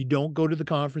resources. And if you don't go to the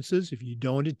conferences, if you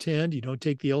don't attend, you don't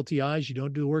take the LTIs, you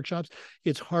don't do the workshops,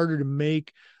 it's harder to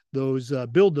make those,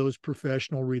 build those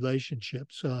professional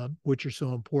relationships, which are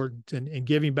so important. And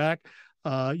giving back,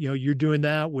 you're doing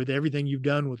that with everything you've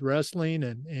done with wrestling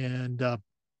and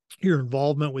your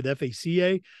involvement with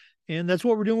FACA. And that's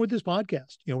what we're doing with this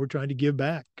podcast. We're trying to give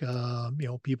back.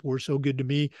 People were so good to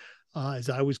me as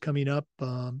I was coming up.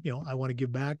 I want to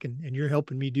give back, and you're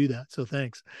helping me do that. So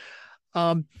thanks.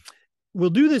 We'll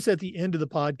do this at the end of the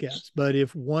podcast, but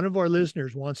if one of our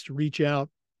listeners wants to reach out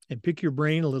and pick your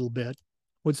brain a little bit,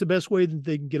 what's the best way that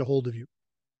they can get a hold of you?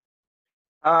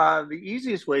 The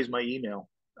easiest way is my email.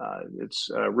 It's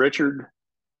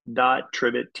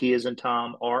Richard.Trivett, T as in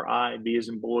Tom, R-I-B as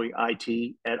in boy,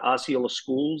 I-T, at Osceola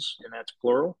Schools, and that's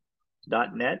plural,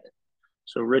 .net.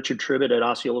 So Richard Trivett at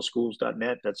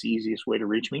OsceolaSchools.net. That's the easiest way to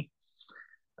reach me.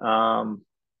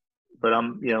 But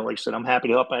I'm, like I said, I'm happy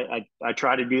to help. I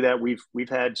try to do that. We've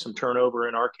had some turnover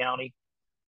in our county.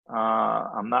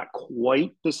 I'm not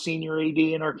quite the senior AD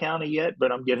in our county yet,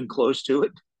 but I'm getting close to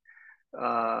it.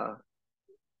 But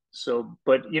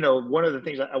one of the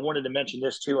things I wanted to mention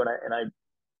this too, and I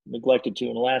neglected to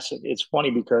in the last. It's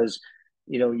funny because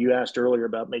you asked earlier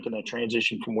about making that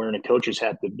transition from wearing a coach's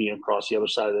hat to being across the other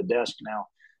side of the desk. Now,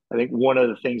 I think one of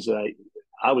the things that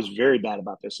I was very bad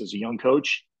about this as a young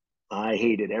coach. I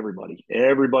hated everybody.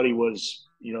 Everybody was,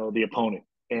 the opponent.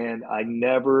 And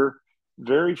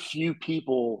very few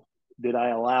people did I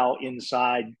allow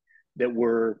inside that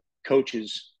were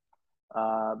coaches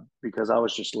because I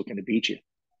was just looking to beat you,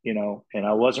 and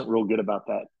I wasn't real good about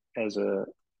that as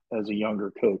a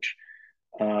younger coach.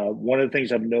 One of the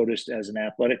things I've noticed as an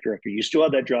athletic director, you still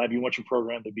have that drive. You want your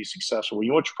program to be successful.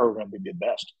 You want your program to be the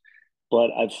best.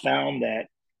 But I've found that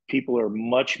people are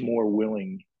much more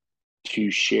willing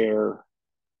to share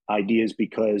ideas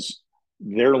because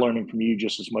they're learning from you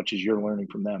just as much as you're learning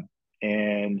from them.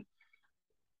 And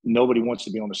nobody wants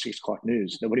to be on the 6 o'clock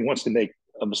news. Nobody wants to make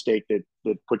a mistake that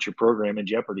puts your program in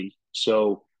jeopardy.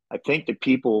 So I think that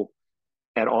people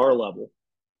at our level,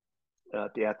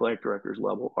 at the athletic director's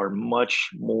level, are much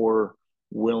more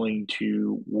willing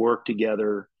to work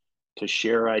together, to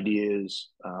share ideas,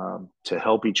 to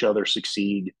help each other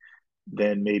succeed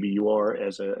than maybe you are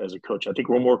as a coach. I think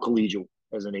we're more collegial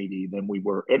as an AD than we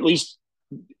were. At least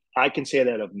I can say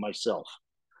that of myself.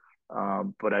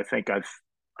 But I think I've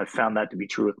found that to be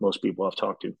true with most people I've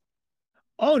talked to.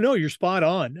 Oh, no, you're spot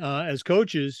on. As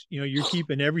coaches, you're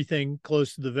keeping everything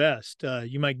close to the vest.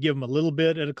 You might give them a little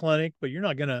bit at a clinic, but you're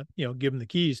not going to, give them the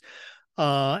keys.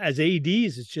 As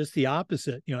ADs, it's just the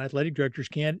opposite. Athletic directors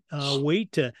can't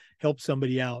wait to help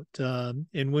somebody out.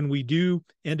 And when we do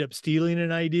end up stealing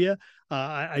an idea,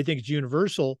 I think it's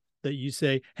universal that you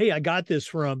say, hey, I got this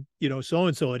from,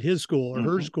 so-and-so at his school or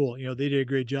her school. They did a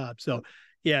great job. So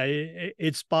Yeah,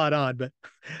 it's spot on. But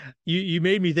you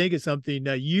made me think of something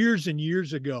years and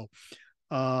years ago.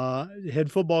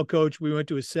 Head football coach, we went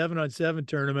to a 7-on-7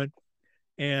 tournament,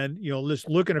 and just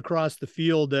looking across the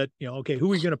field at okay, who are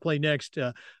we going to play next?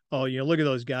 Oh, look at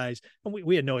those guys. And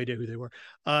we had no idea who they were.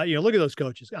 Look at those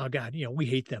coaches. Oh God, we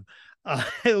hate them.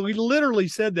 We literally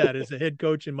said that as a head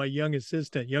coach and my young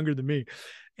assistant, younger than me,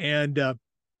 and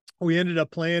we ended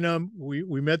up playing them.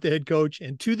 We met the head coach,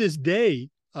 and to this day,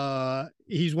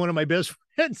 he's one of my best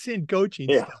friends in coaching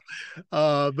Yeah.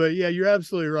 still. But yeah, you're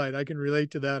absolutely right. I can relate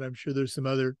to that. I'm sure there's some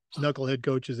other knucklehead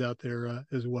coaches out there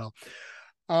as well.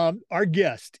 Our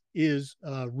guest is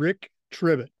Rick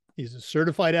Trivett. He's a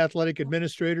certified athletic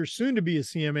administrator, soon to be a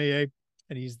CMAA,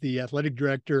 and he's the athletic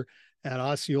director at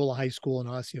Osceola High School in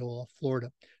Osceola,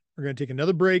 Florida. We're going to take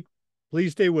another break.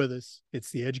 Please stay with us. It's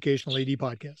the Educational AD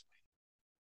Podcast.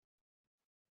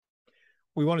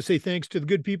 We want to say thanks to the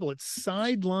good people at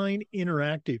Sideline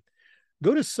Interactive.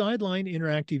 Go to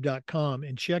sidelineinteractive.com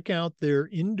and check out their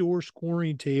indoor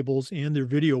scoring tables and their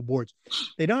video boards.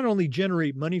 They not only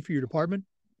generate money for your department,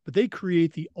 but they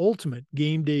create the ultimate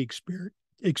game day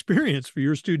experience for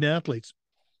your student athletes.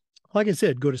 Like I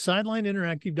said, go to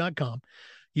sidelineinteractive.com.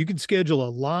 You can schedule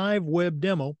a live web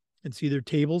demo and see their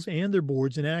tables and their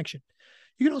boards in action.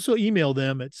 You can also email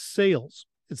them at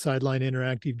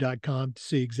sales@sidelineinteractive.com to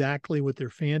see exactly what their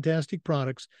fantastic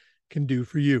products can do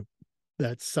for you.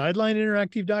 That's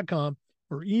sidelineinteractive.com,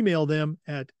 or email them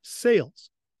at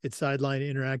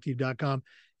sales@sidelineinteractive.com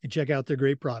and check out their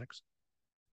great products.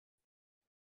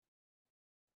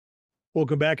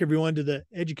 Welcome back, everyone, to the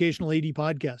Educational AD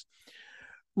Podcast.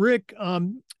 Rick,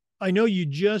 I know you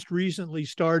just recently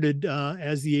started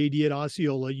as the AD at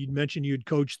Osceola. You'd mentioned you'd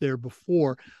coached there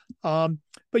before, but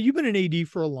you've been an AD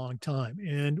for a long time.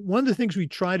 And one of the things we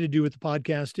try to do with the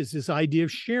podcast is this idea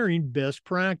of sharing best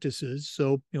practices,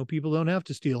 so people don't have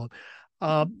to steal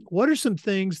them. What are some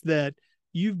things that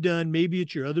you've done maybe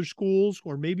at your other schools,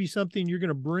 or maybe something you're going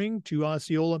to bring to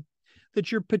Osceola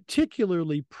that you're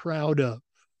particularly proud of?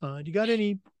 Do you got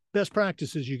any best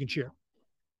practices you can share?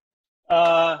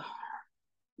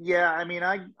 Yeah, I mean,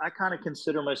 I kind of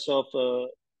consider myself a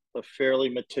fairly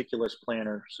meticulous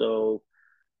planner. So,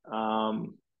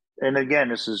 and again,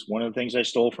 this is one of the things I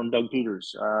stole from Doug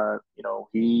Peters.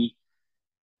 He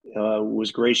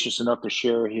was gracious enough to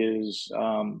share his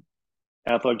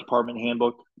athletic department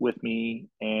handbook with me,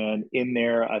 and in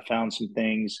there, I found some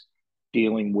things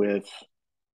dealing with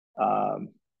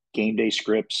game day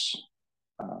scripts,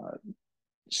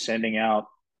 sending out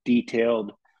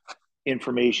detailed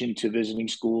information to visiting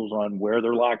schools on where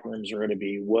their locker rooms are going to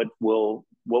be, what we'll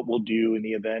do in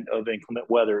the event of inclement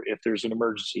weather, if there's an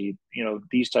emergency,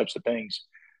 these types of things.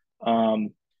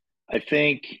 I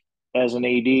think as an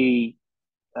AD,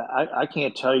 I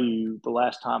can't tell you the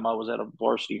last time I was at a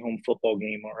varsity home football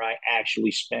game where I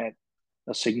actually spent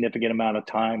a significant amount of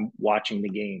time watching the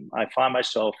game. I find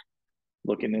myself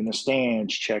looking in the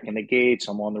stands, checking the gates.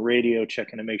 I'm on the radio,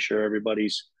 checking to make sure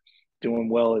everybody's doing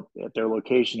well at their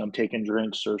location. I'm taking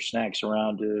drinks or snacks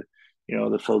around to,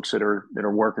 the folks that are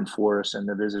working for us and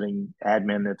the visiting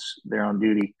admin that's there on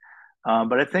duty.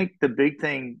 But I think the big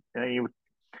thing, you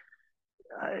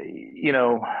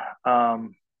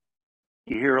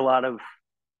hear a lot of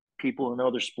people in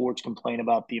other sports complain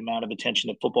about the amount of attention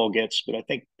that football gets, but I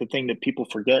think the thing that people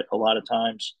forget a lot of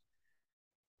times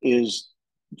is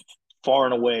far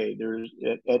and away, there's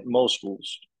at most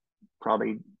schools,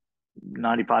 probably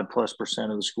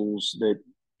 95+% of the schools that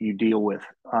you deal with,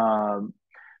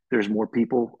 there's more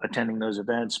people attending those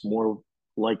events, more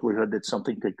likelihood that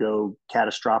something could go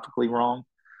catastrophically wrong.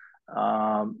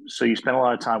 So you spend a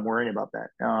lot of time worrying about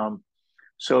that.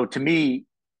 So to me,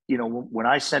 when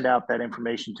I send out that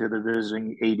information to the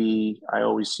visiting AD, I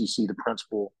always CC the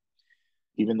principal,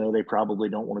 even though they probably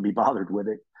don't want to be bothered with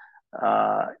it,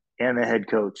 and the head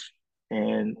coach,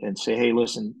 and say, hey,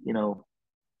 listen,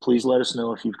 please let us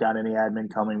know if you've got any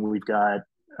admin coming. We've got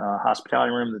a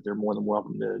hospitality room that they're more than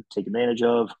welcome to take advantage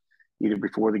of, either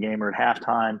before the game or at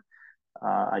halftime.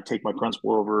 I take my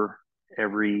principal over at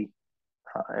every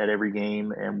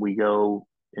game, and we go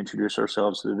introduce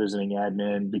ourselves to the visiting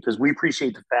admin, because we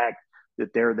appreciate the fact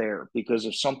that they're there. Because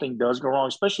if something does go wrong,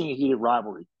 especially in a heated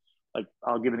rivalry, like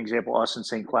I'll give an example, us and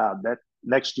St. Cloud, that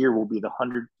next year will be the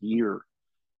 100th year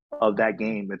of that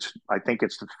game. I think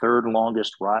it's the third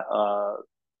longest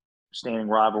standing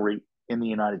rivalry in the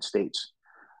United States.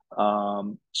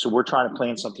 So we're trying to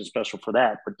plan something special for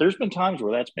that. But there's been times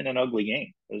where that's been an ugly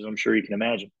game, as I'm sure you can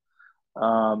imagine.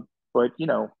 But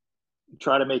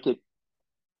try to make it.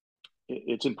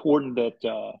 It's important that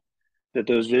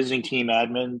those visiting team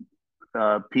admin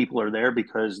people are there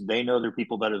because they know their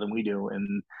people better than we do,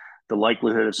 and the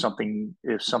likelihood of something,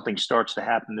 if something starts to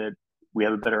happen, that we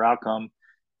have a better outcome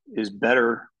is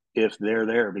better if they're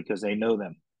there because they know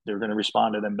them. They're going to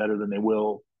respond to them better than they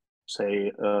will,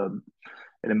 say, an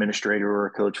administrator or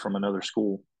a coach from another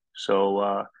school.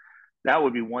 So that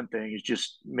would be one thing, is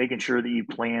just making sure that you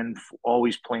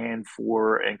always plan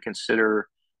for and consider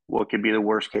what could be the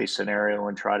worst case scenario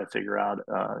and try to figure out,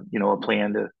 a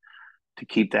plan to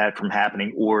keep that from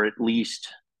happening, or at least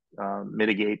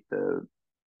mitigate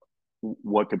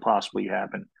what could possibly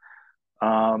happen.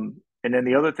 And then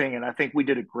the other thing, and I think we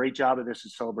did a great job of this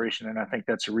in Celebration, and I think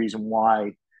that's the reason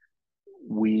why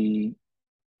we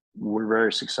were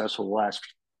very successful the last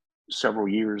several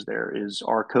years there, is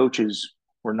our coaches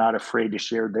were not afraid to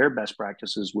share their best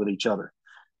practices with each other.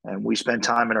 And we spent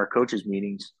time in our coaches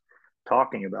meetings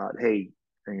talking about, hey,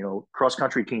 cross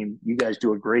country team, you guys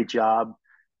do a great job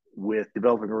with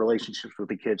developing relationships with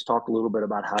the kids. Talk a little bit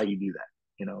about how you do that,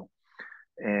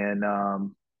 and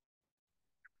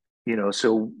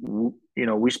so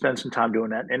we spend some time doing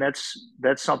that, and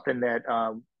that's something that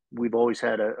we've always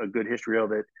had a good history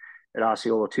of it at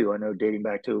Osceola too. I know, dating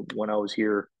back to when I was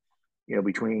here,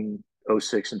 between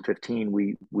 06 and 15,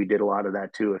 we did a lot of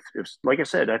that too. If like I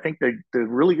said, I think the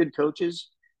really good coaches,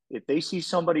 if they see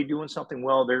somebody doing something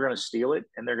well, they're going to steal it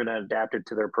and they're going to adapt it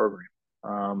to their program.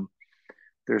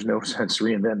 There's no sense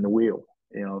reinventing the wheel.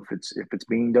 If it's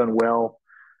being done well,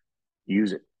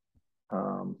 use it.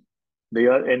 And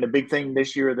the big thing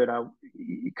this year that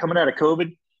coming out of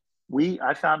COVID,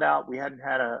 I found out we hadn't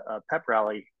had a pep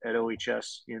rally at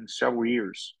OHS in several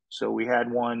years. So we had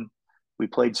one. We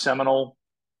played Seminole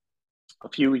a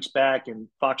few weeks back, and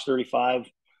Fox 35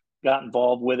 got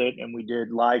involved with it, and we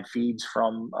did live feeds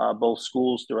from both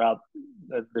schools throughout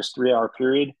this 3-hour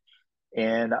period.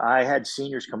 And I had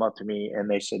seniors come up to me and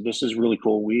they said, "This is really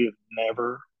cool. We have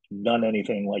never done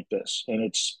anything like this." And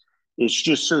it's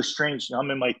just so strange. I'm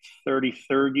in my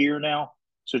 33rd year now,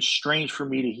 so it's strange for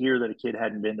me to hear that a kid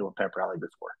hadn't been to a pep rally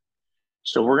before.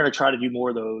 So we're going to try to do more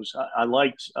of those. I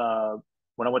liked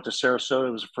when I went to Sarasota,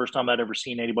 it was the first time I'd ever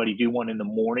seen anybody do one in the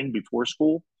morning before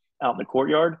school out in the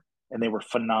courtyard, and they were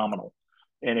phenomenal.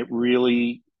 And it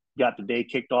really got the day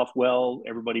kicked off well.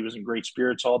 Everybody was in great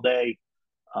spirits all day.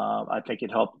 I think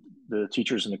it helped the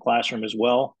teachers in the classroom as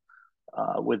well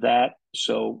with that.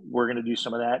 So we're going to do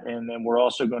some of that. And then we're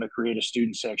also going to create a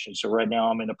student section. So right now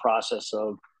I'm in the process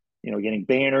of, getting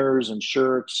banners and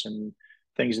shirts and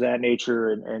things of that nature,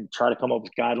 and try to come up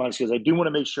with guidelines, because I do want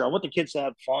to make sure I want the kids to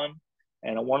have fun,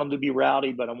 and I want them to be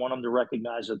rowdy, but I want them to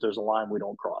recognize that there's a line we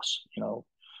don't cross,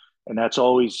 and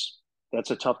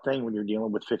that's a tough thing when you're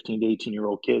dealing with 15 to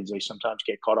 18-year-old kids. They sometimes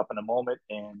get caught up in the moment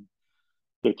and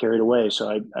get carried away. So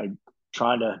I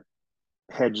trying to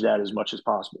hedge that as much as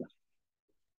possible.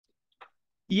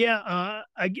 Yeah.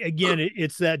 Again,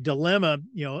 it's that dilemma,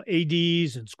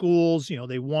 ADs and schools,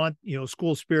 they want,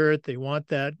 school spirit. They want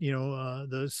that,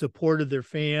 the support of their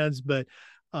fans, but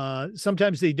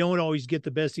sometimes they don't always get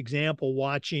the best example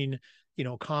watching,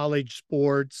 college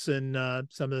sports and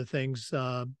some of the things,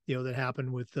 that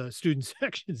happen with student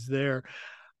sections there.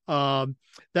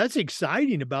 That's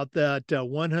exciting about that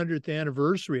 100th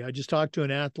anniversary. I just talked to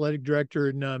an athletic director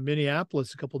in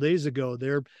Minneapolis a couple of days ago.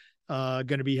 They're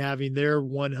going to be having their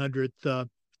 100th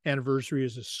anniversary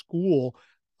as a school.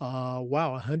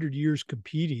 Wow, 100 years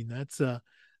competing.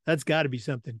 That's got to be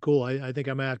something cool. I think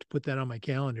I'm gonna have to put that on my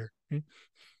calendar.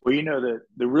 Well,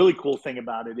 the really cool thing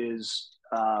about it is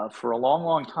for a long,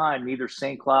 long time, neither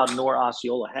St. Cloud nor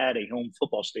Osceola had a home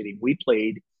football stadium. We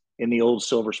played in the old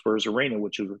Silver Spurs Arena,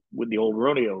 which was with the old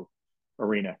rodeo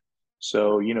arena.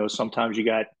 So, sometimes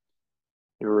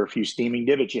there were a few steaming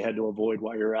divots you had to avoid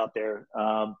while you're out there.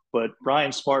 But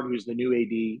Brian Smart, who's the new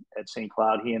AD at St.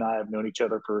 Cloud, he and I have known each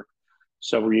other for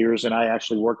several years, and I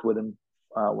actually worked with him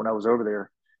when I was over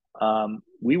there.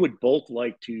 We would both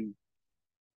like to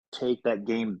take that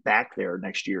game back there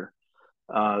next year.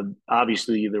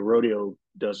 Obviously, the rodeo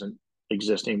doesn't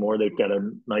exist anymore. They've got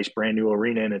a nice brand new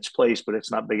arena in its place, but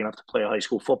it's not big enough to play a high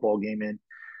school football game in.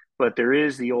 But there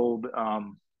is the old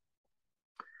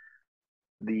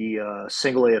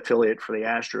single A affiliate for the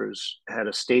Astros had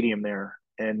a stadium there,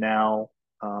 and now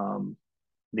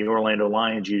the Orlando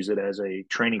Lions use it as a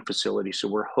training facility. So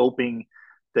we're hoping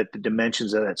that the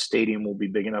dimensions of that stadium will be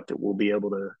big enough that we'll be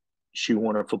able to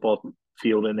shoehorn a football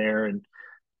field in there and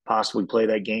possibly play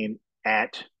that game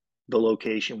at the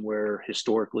location where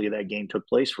historically that game took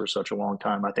place for such a long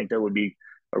time. I think that would be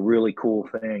a really cool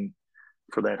thing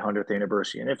for that 100th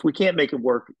anniversary. And if we can't make it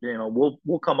work,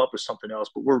 we'll come up with something else,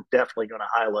 but we're definitely going to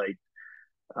highlight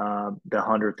the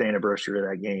 100th anniversary of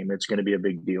that game. It's going to be a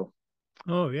big deal.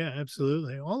 Oh, yeah,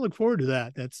 absolutely. I'll look forward to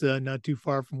that. That's not too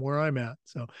far from where I'm at.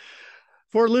 So,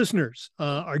 for listeners,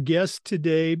 our guest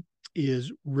today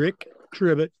is Rick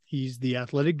Trivett. He's the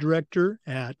athletic director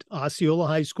at Osceola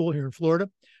High School here in Florida.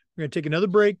 We're going to take another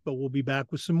break, but we'll be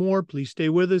back with some more. Please stay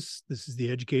with us. This is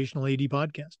the Educational AD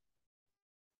Podcast.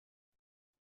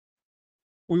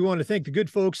 We want to thank the good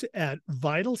folks at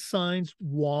Vital Signs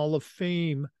Wall of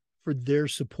Fame for their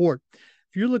support.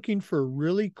 If you're looking for a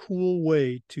really cool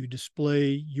way to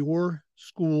display your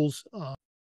school's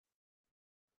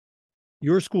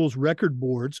record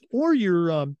boards or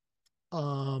your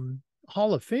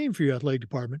Hall of Fame for your athletic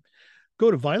department, go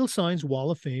to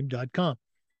vitalsignswalloffame.com.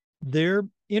 Their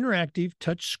interactive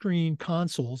touchscreen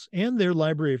consoles and their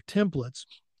library of templates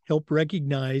help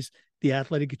recognize the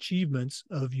athletic achievements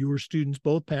of your students,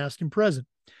 both past and present.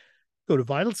 Go to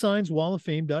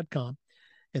vitalsignswalloffame.com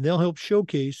and they'll help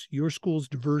showcase your school's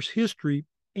diverse history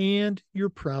and your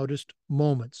proudest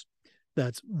moments.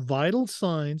 That's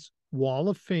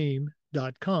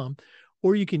vitalsignswalloffame.com,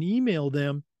 or you can email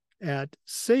them at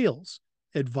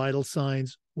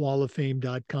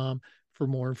sales@vitalsignswalloffame.com for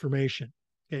more information.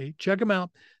 Okay, check them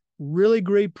out. Really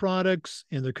great products,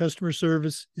 and their customer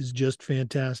service is just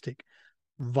fantastic.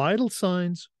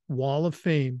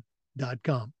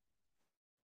 vitalsignswalloffame.com.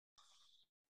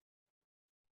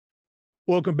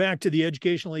 Welcome back to the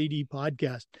Educational AD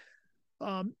Podcast.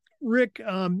 Rick,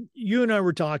 you and I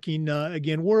were talking,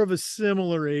 again, we're of a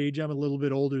similar age. I'm a little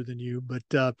bit older than you, but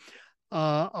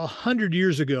 100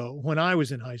 years ago when I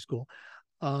was in high school,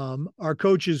 our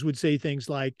coaches would say things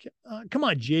like, come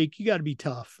on, Jake, you got to be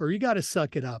tough, or you got to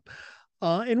suck it up.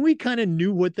 And we kind of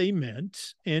knew what they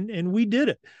meant, and we did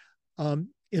it. In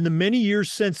the many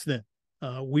years since then,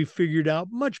 we've figured out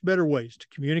much better ways to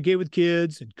communicate with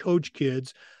kids and coach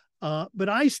kids. But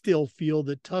I still feel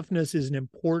that toughness is an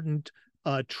important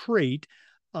trait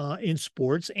in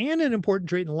sports and an important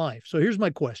trait in life. So here's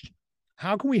my question.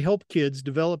 How can we help kids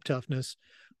develop toughness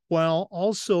while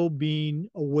also being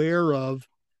aware of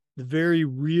the very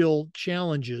real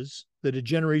challenges that a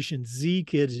Generation Z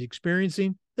kid is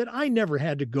experiencing that I never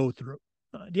had to go through?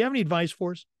 Do you have any advice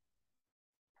for us?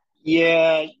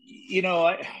 Yeah,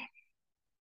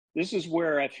 this is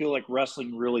where I feel like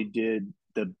wrestling really did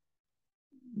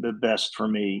the best for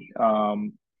me,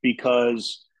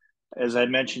 because, as I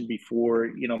mentioned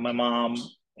before, my mom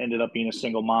ended up being a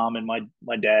single mom, and my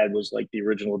dad was like the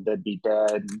original deadbeat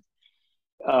dad.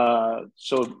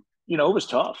 So it was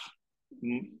tough.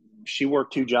 She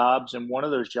worked two jobs, and one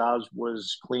of those jobs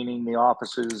was cleaning the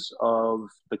offices of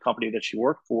the company that she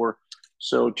worked for.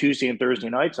 So Tuesday and Thursday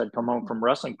nights, I'd come home from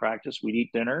wrestling practice, we'd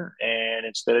eat dinner, and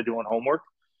instead of doing homework,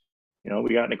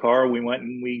 we got in the car, we went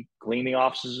and we cleaned the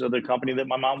offices of the company that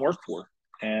my mom worked for.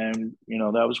 And,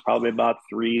 that was probably about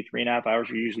 3.5 hours.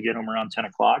 We usually get home around 10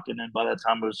 o'clock. And then by that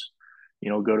time it was,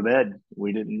 go to bed.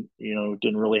 We didn't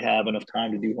really have enough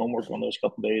time to do homework on those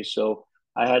couple of days. So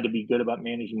I had to be good about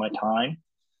managing my time.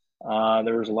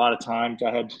 There was a lot of times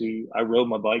I rode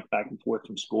my bike back and forth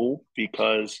from school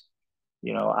because,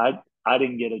 I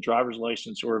didn't get a driver's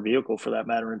license or a vehicle for that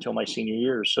matter until my senior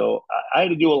year. So I had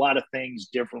to do a lot of things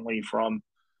differently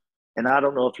and I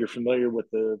don't know if you're familiar with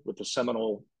the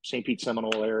Seminole, St. Pete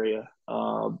Seminole area,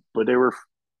 but they were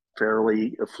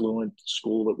fairly affluent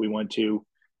school that we went to.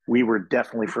 We were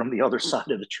definitely from the other side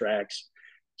of the tracks.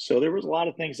 So there was a lot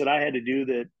of things that I had to do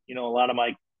that, a lot of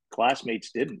my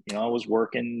classmates didn't. I was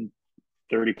working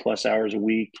 30 plus hours a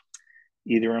week,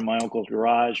 either in my uncle's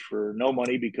garage for no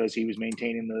money because he was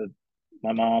maintaining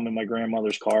my mom and my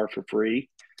grandmother's car for free,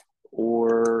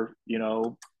 or,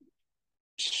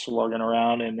 slugging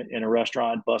around in a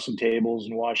restaurant, bussing tables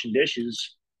and washing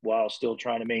dishes while still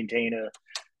trying to maintain a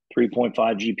 3.5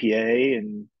 GPA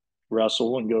and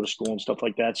wrestle and go to school and stuff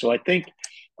like that. So I think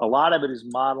a lot of it is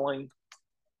modeling.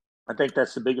 I think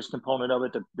that's the biggest component of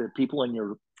it. The people in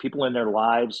their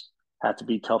lives have to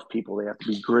be tough people. They have to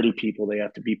be gritty people. They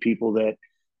have to be people that,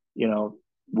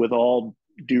 with all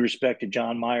due respect to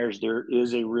John Myers, there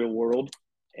is a real world,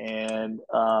 and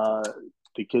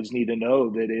the kids need to know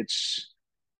that it's,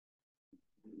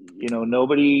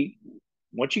 nobody,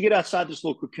 once you get outside this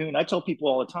little cocoon, I tell people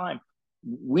all the time,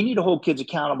 we need to hold kids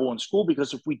accountable in school,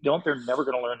 because if we don't, they're never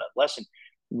going to learn that lesson.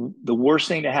 The worst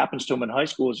thing that happens to them in high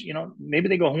school is, maybe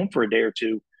they go home for a day or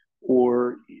two,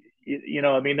 or,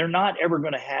 they're not ever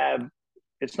going to have,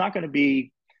 it's not going to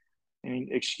be,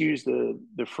 excuse the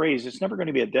phrase, it's never going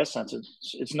to be a death sentence.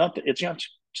 It's not going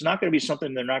to be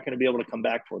something they're not going to be able to come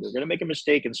back for. They're going to make a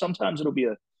mistake, and sometimes it'll be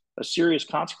a serious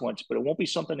consequence, but it won't be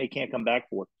something they can't come back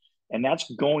for. And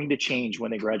that's going to change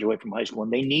when they graduate from high school.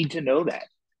 And they need to know that.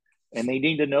 And they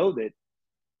need to know that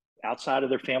outside of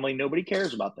their family, nobody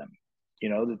cares about them.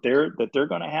 that they're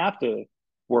going to have to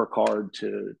work hard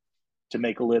to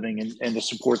make a living and to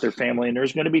support their family. And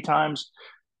there's going to be times,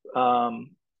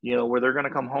 where they're going to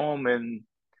come home and,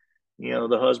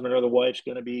 the husband or the wife's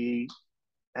going to be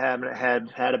having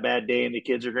had a bad day and the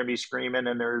kids are going to be screaming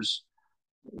and there's,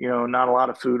 not a lot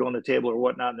of food on the table or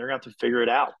whatnot. And they're going to have to figure it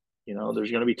out.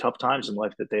 There's going to be tough times in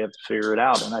life that they have to figure it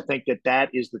out. And I think that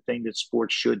is the thing that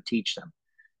sports should teach them,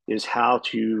 is how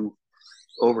to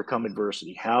overcome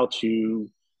adversity, how to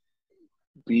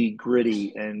be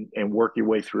gritty and work your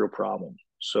way through a problem.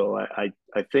 So I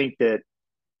think that,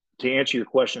 to answer your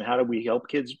question, how do we help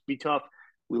kids be tough?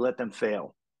 We let them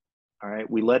fail. All right.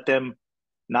 We let them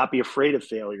not be afraid of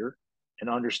failure and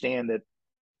understand that,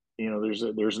 there's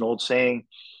an old saying,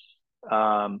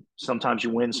 sometimes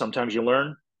you win, sometimes you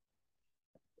learn.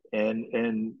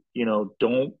 And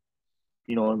don't,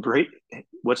 embrace,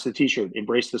 what's the t-shirt?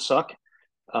 Embrace the suck.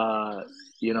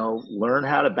 Learn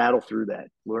how to battle through that.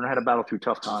 Learn how to battle through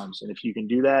tough times. And if you can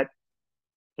do that,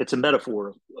 it's a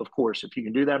metaphor, of course. If you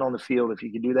can do that on the field, if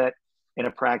you can do that in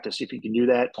a practice, if you can do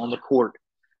that on the court,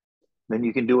 then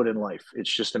you can do it in life.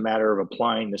 It's just a matter of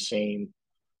applying the same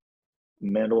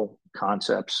mental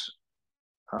concepts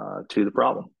to the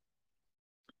problem.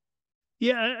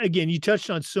 Yeah, again, you touched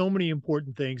on so many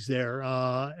important things there,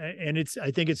 and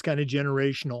I think it's kind of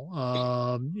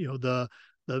generational.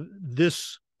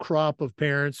 This crop of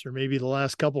parents, or maybe the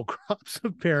last couple crops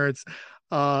of parents,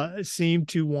 seem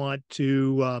to want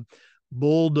to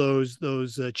bulldoze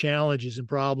those challenges and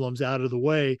problems out of the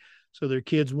way so their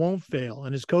kids won't fail.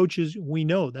 And as coaches, we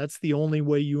know that's the only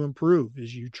way you improve,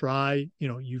 is you try,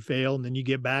 you fail, and then you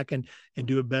get back and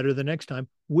do it better the next time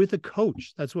with a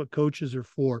coach. That's what coaches are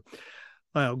for.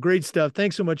 Wow, great stuff.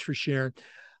 Thanks so much for sharing.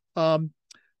 For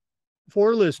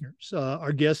our listeners,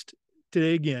 our guest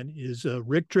today again is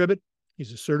Rick Tribbett.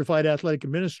 He's a certified athletic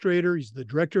administrator. He's the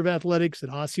director of athletics at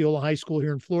Osceola High School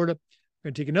here in Florida. We're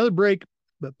going to take another break,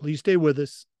 but please stay with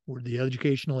us for the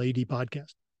Educational AD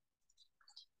Podcast.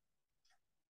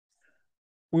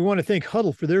 We want to thank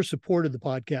Hudl for their support of the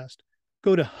podcast.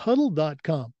 Go to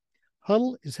Hudl.com.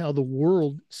 Hudl is how the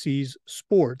world sees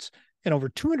sports, and over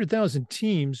 200,000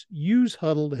 teams use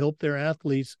Hudl to help their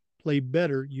athletes play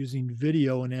better using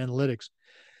video and analytics.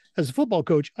 As a football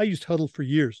coach, I used Hudl for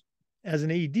years. As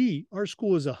an AD, our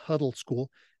school is a Hudl school,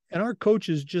 and our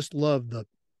coaches just love the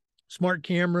smart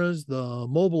cameras, the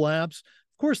mobile apps.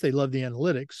 Of course, they love the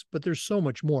analytics, but there's so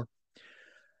much more.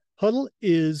 Hudl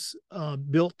is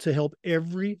built to help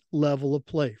every level of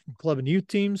play, from club and youth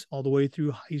teams all the way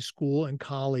through high school and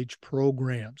college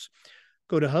programs.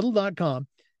 Go to Hudl.com,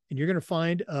 and you're going to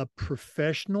find a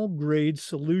professional grade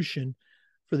solution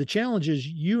for the challenges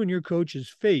you and your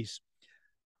coaches face.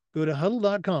 Go to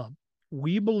Hudl.com.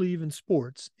 We believe in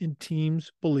sports, and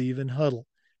teams believe in Hudl.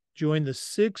 Join the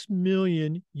 6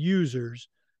 million users.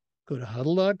 Go to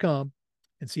Hudl.com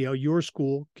and see how your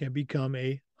school can become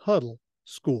a Hudl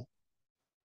school.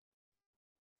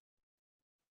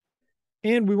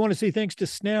 And we want to say thanks to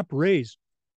SnapRaise.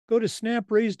 Go to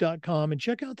snapraise.com and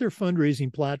check out their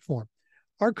fundraising platform.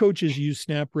 Our coaches use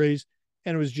SnapRaise,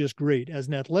 and it was just great. As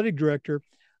an athletic director,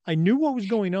 I knew what was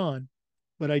going on,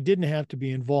 but I didn't have to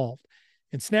be involved.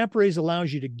 And SnapRaise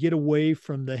allows you to get away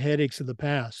from the headaches of the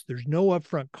past. There's no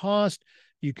upfront cost.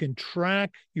 You can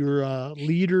track your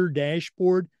leader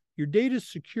dashboard. Your data is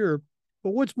secure,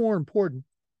 but what's more important,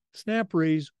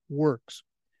 SnapRaise works.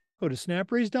 Go to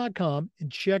snapraise.com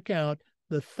and check out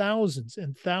the thousands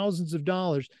and thousands of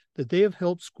dollars that they have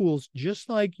helped schools just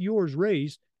like yours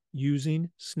raise using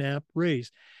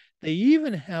SnapRaise. They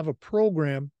even have a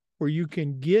program where you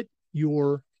can get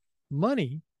your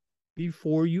money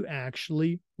before you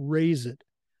actually raise it.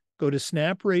 Go to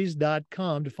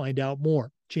snapraise.com to find out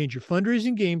more. Change your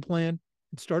fundraising game plan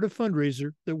and start a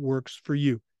fundraiser that works for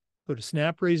you. Go to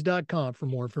snapraise.com for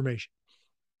more information.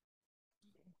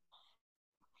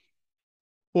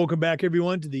 Welcome back,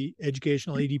 everyone, to the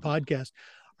Educational AD Podcast.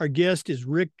 Our guest is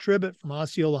Rick Tribbett from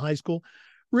Osceola High School.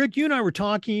 Rick, you and I were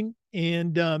talking,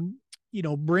 and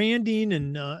branding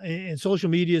and social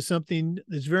media is something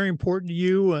that's very important to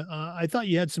you. I thought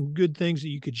you had some good things that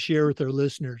you could share with our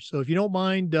listeners. So if you don't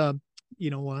mind,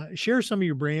 share some of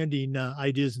your branding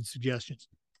ideas and suggestions.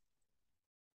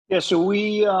 Yeah, so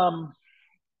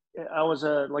I was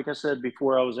like I said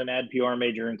before, I was an ad PR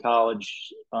major in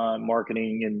college,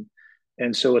 marketing,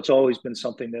 and so it's always been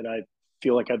something that I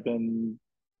feel like I've been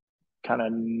kind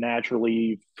of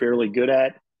naturally fairly good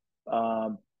at.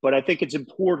 But I think it's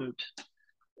important,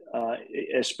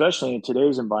 especially in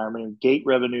today's environment. Gate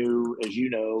revenue, as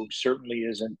you know, certainly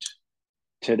isn't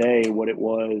today what it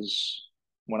was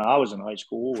when I was in high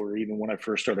school or even when I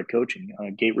first started coaching.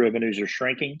 Gate revenues are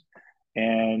shrinking.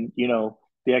 And,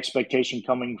 the expectation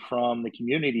coming from the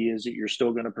community is that you're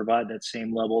still going to provide that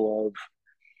same level of,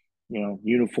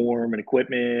 uniform and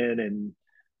equipment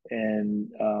and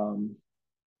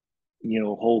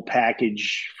whole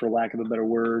package, for lack of a better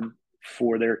word,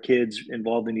 for their kids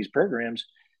involved in these programs.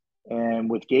 And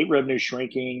with gate revenue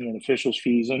shrinking and officials'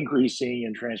 fees increasing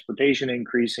and transportation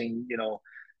increasing,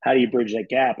 how do you bridge that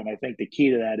gap? And I think the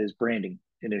key to that is branding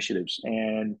initiatives.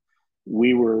 And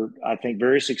we were, I think,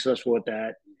 very successful at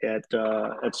that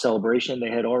at Celebration. They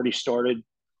had already started.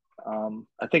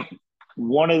 I think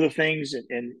one of the things,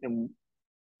 and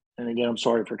again, I'm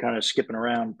sorry for kind of skipping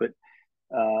around, but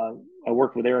I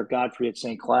worked with Eric Godfrey at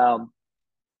St. Cloud,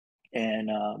 and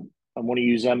I want to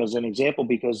use them as an example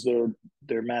because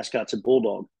their mascot's a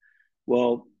bulldog.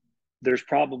 Well, there's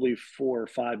probably 4 or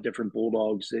 5 different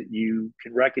bulldogs that you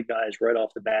can recognize right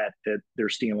off the bat that they're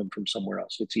stealing from somewhere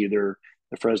else. It's either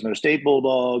the Fresno State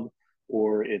Bulldog,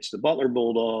 or it's the Butler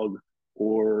Bulldog,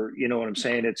 or you know what I'm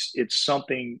saying. It's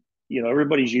something.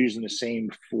 Everybody's using the same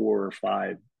 4 or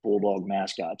 5 bulldog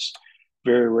mascots.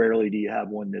 Very rarely do you have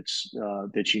one that's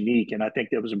unique, and I think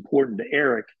that was important to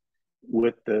Eric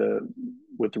with the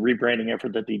rebranding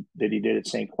effort that he did at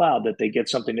St. Cloud, that they get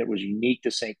something that was unique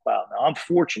to St. Cloud. Now, I'm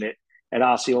fortunate at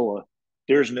Osceola.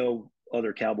 There's no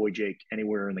other Cowboy Jake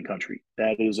anywhere in the country.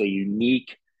 That is a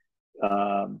unique.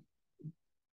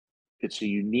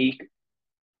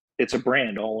 It's a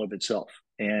brand all of itself,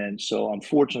 and so I'm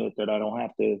fortunate that I don't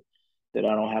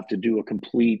have to do a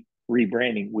complete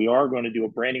rebranding. We are going to do a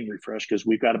branding refresh because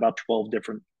we've got about 12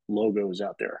 different logos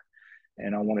out there,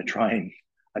 and I want to try and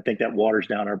I think that waters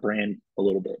down our brand a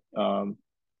little bit.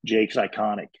 Jake's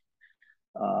iconic,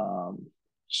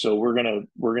 so we're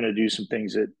gonna do some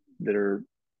things that are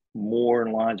more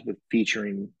in lines with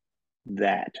featuring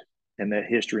that and that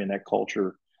history and that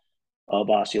culture of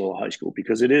Osceola High School,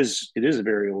 because it is a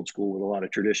very old school with a lot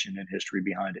of tradition and history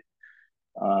behind it.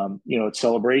 It's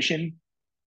Celebration.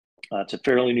 It's a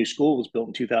fairly new school. It was built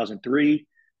in 2003.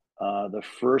 The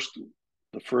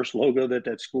first logo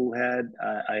that school had,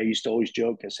 I used to always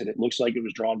joke. I said it looks like it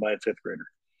was drawn by a 5th grader.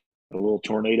 A little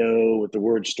tornado with the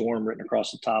word storm written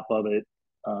across the top of it,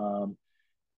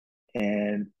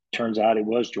 and turns out it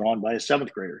was drawn by a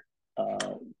 7th grader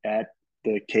at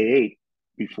the K8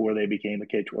 before they became a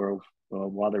K12.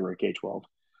 While they were a K12.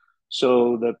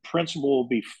 So the principal,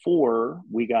 before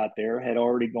we got there, had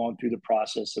already gone through the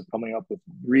process of coming up with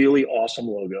really awesome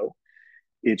logo.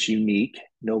 It's unique.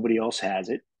 Nobody else has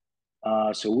it.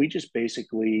 So we just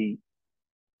basically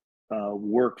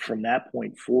worked from that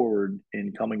point forward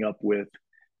in coming up with,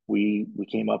 we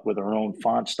came up with our own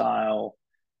font style,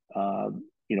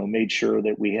 made sure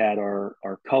that we had our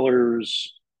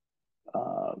colors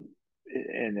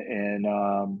and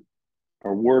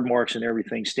our word marks and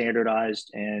everything standardized.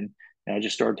 And I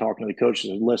just started talking to the coaches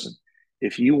and said, listen,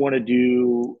 if you want to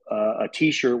do a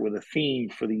t-shirt with a theme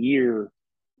for the year,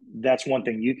 that's one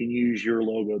thing. You can use your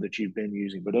logo that you've been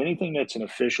using, but anything that's an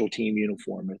official team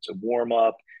uniform, it's a warm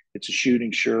up, it's a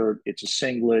shooting shirt, it's a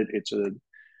singlet, it's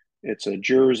a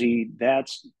jersey, that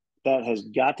has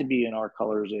got to be in our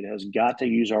colors. It has got to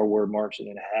use our word marks, and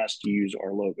it has to use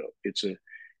our logo. It's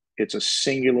a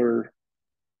singular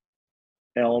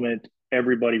element.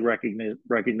 Everybody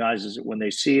recognizes it when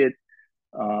they see it.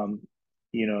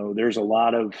 There's a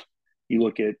lot of, you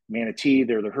look at Manatee,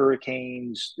 they're the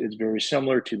Hurricanes. It's very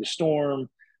similar to the Storm.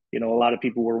 A lot of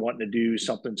people were wanting to do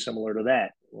something similar to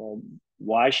that. Well,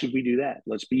 why should we do that?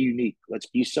 Let's be unique. Let's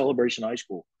be Celebration High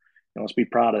School. And let's be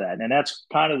proud of that. And that's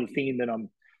kind of the theme that I'm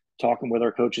talking with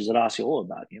our coaches at Osceola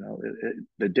about.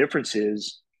 The difference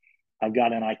is I've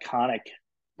got an iconic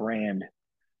brand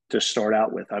to start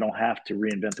out with. I don't have to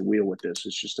reinvent the wheel with this.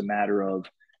 It's just a matter of,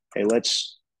 hey,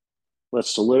 let's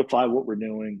solidify what we're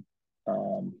doing.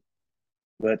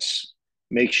 Let's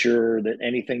make sure that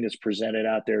anything that's presented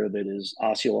out there that is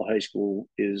Osceola High School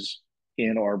is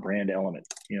in our brand element,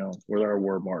 with our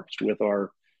word marks, with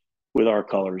our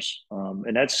colors.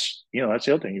 And that's the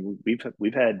other thing.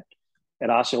 We've had at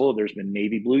Osceola, there's been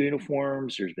navy blue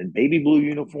uniforms, there's been baby blue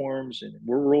uniforms, and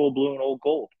we're royal blue and old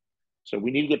gold. So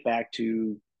we need to get back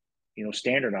to,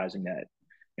 standardizing that.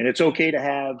 And it's okay to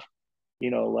have,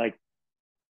 like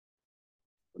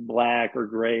black or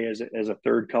gray as a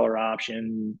third color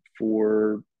option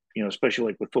for, especially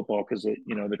like with football, because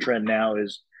the trend now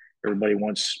is everybody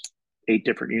wants 8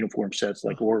 different uniform sets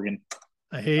like Oregon.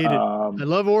 I hate it. I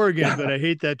love Oregon, but I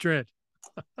hate that trend.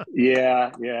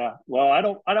 Yeah. Well, I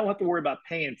don't have to worry about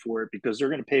paying for it because they're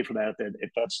going to pay for that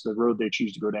if that's the road they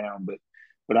choose to go down.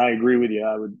 But I agree with you.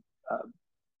 I would,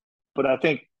 but I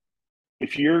think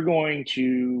if you're going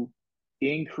to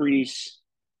increase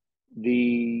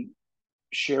the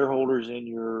shareholders in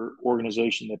your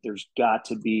organization that there's got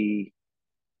to be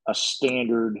a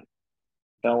standard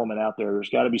element out there. There's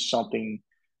got to be something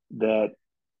that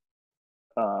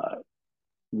uh,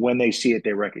 when they see it,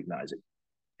 they recognize it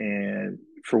and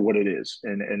for what it is,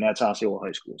 and that's Osceola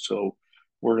High School. So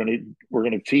we're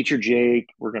gonna feature Jake.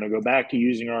 We're gonna go back to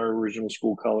using our original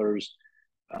school colors.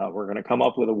 We're gonna come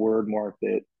up with a word mark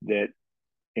that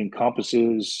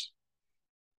encompasses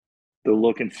the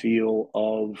look and feel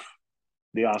of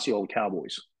the Osceola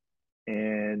Cowboys,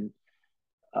 and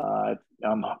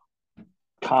I'm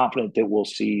confident that we'll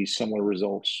see similar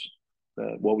results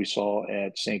what we saw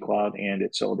at St. Cloud and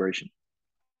at Celebration.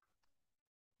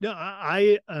 No,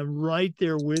 I am right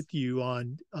there with you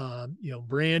on,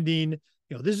 branding.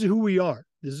 This is who we are.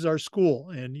 This is our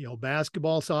school, and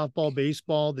basketball, softball,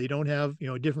 baseball. They don't have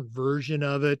a different version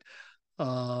of it.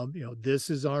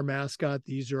 This is our mascot.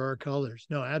 These are our colors.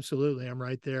 No, absolutely, I'm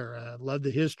right there. I love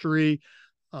the history.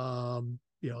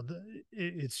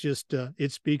 It's just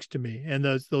it speaks to me. And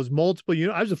those multiple.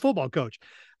 I was a football coach,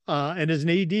 and as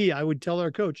an AD, I would tell our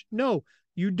coach, no,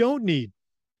 you don't need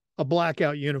a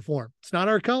blackout uniform. It's not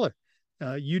our color.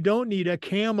 You don't need a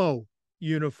camo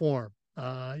uniform.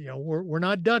 We're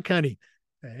not duck hunting.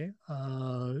 Okay.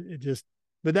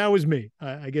 But that was me.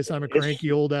 I guess I'm a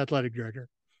cranky old athletic director.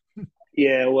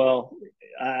 Yeah, well,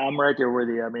 I'm right there with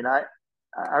you. I mean, I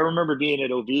remember being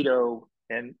at Oviedo,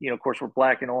 and of course, we're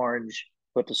black and orange,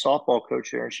 but the softball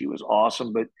coach there, she was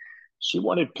awesome, but she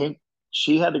wanted pink.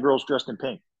 She had the girls dressed in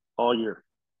pink all year.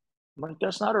 I'm like,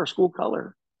 that's not our school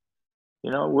color.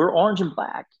 We're orange and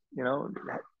black.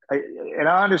 And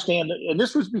I understand that, and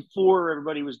this was before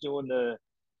everybody was doing the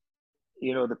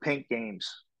pink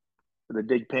games, the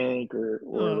dig pink or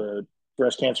the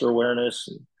breast cancer awareness,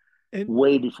 and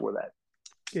way before that.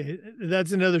 Okay,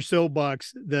 that's another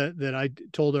soapbox that I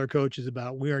told our coaches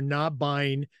about. We are not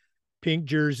buying pink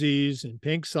jerseys and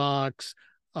pink socks.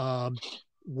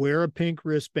 Wear a pink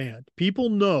wristband. People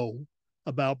know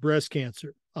about breast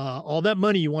cancer. All that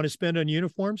money you want to spend on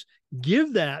uniforms,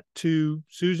 give that to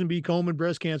Susan B. Komen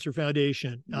Breast Cancer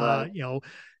Foundation. Right.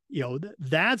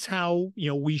 That's how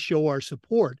we show our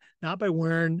support, not by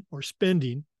wearing or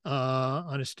spending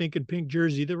on a stinking pink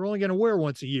jersey that we're only going to wear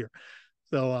once a year.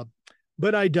 So,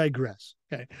 but I digress.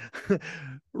 Okay,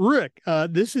 Rick,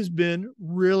 this has been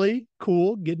really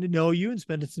cool getting to know you and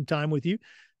spending some time with you,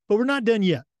 but we're not done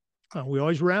yet. We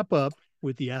always wrap up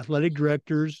with the athletic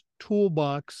director's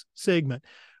toolbox segment.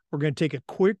 We're going to take a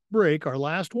quick break, our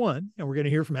last one, and we're going to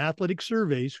hear from Athletic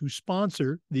Surveys, who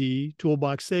sponsor the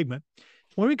toolbox segment.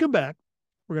 When we come back,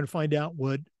 we're going to find out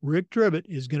what Rick Tribbett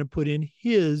is going to put in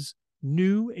his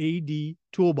new AD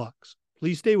toolbox.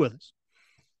 Please stay with us.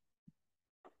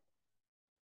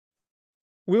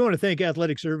 We want to thank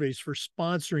Athletic Surveys for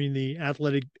sponsoring the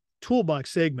Athletic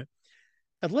Toolbox segment.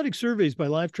 Athletic Surveys by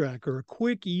Lifetrack are a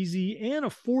quick, easy, and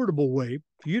affordable way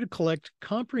for you to collect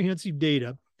comprehensive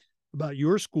data about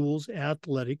your school's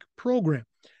athletic program.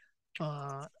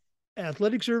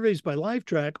 Athletic Surveys by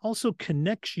Lifetrack also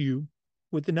connects you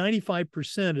with the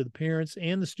 95% of the parents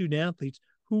and the student athletes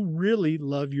who really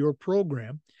love your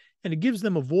program, and it gives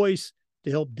them a voice to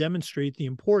help demonstrate the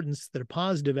importance that a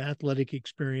positive athletic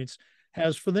experience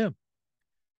has for them.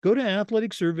 Go to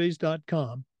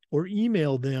athleticsurveys.com or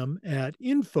email them at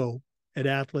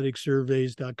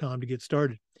info@athleticsurveys.com to get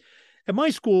started. At my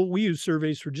school, we use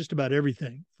surveys for just about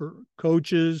everything, for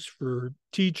coaches, for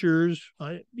teachers,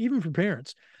 even for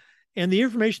parents. And the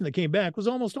information that came back was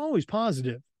almost always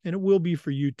positive, and it will be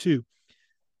for you too.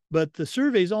 But the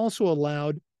surveys also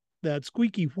allowed that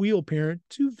squeaky wheel parent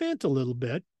to vent a little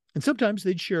bit, and sometimes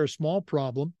they'd share a small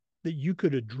problem that you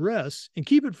could address and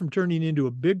keep it from turning into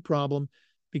a big problem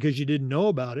because you didn't know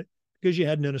about it, because you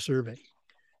hadn't done a survey.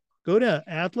 Go to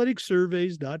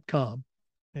athleticsurveys.com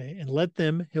and let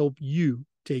them help you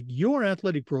take your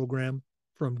athletic program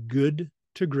from good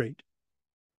to great.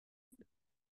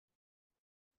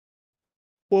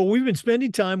 Well, we've been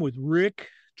spending time with Rick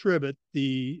Tribbett,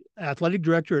 the athletic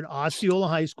director at Osceola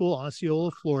High School,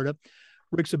 Osceola, Florida.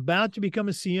 Rick's about to become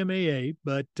a CMAA,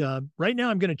 but right now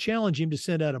I'm going to challenge him to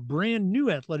send out a brand new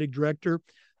athletic director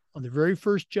on the very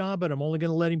first job, and I'm only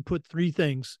going to let him put 3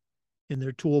 things in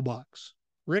their toolbox.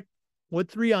 Rick,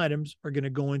 what 3 items are going to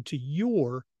go into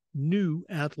your new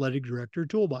athletic director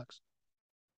toolbox?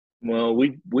 Well,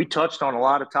 we touched on a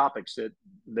lot of topics that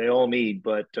they all need,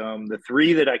 but the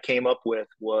 3 that I came up with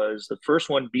was the first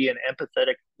one: be an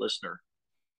empathetic listener.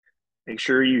 Make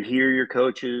sure you hear your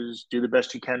coaches, do the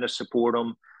best you can to support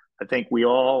them. I think we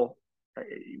all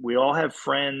have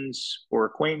friends or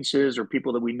acquaintances or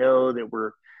people that we know that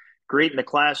we're great in the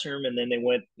classroom, and then they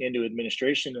went into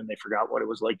administration and they forgot what it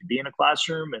was like to be in a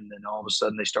classroom, and then all of a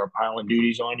sudden they start piling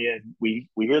duties on you. And we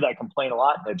hear that complaint a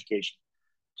lot in education.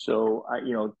 So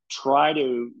try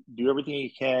to do everything you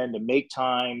can to make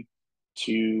time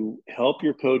to help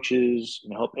your coaches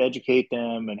and help educate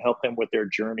them and help them with their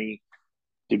journey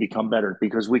to become better,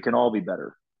 because we can all be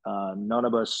better. None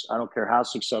of us, I don't care how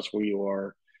successful you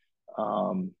are.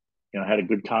 I had a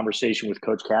good conversation with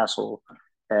Coach Castle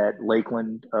at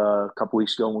Lakeland a couple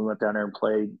weeks ago when we went down there and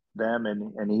played them,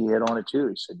 and he hit on it too.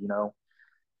 He said,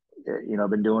 I've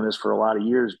been doing this for a lot of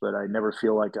years, but I never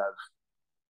feel like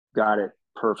I've got it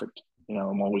perfect.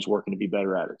 I'm always working to be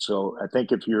better at it. So I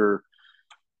think if you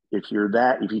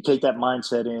take that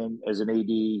mindset in as an AD,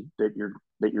 that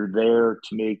you're there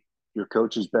to make your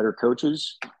coaches better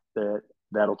coaches,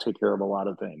 that'll take care of a lot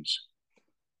of things.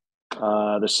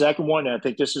 The second one, and I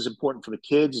think this is important for the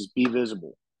kids, is be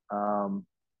visible.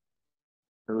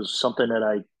 It was something that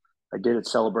I did at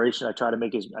Celebration. I try to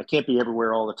I can't be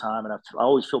everywhere all the time. And I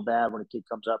always feel bad when a kid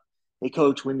comes up, "Hey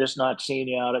coach, we missed not seeing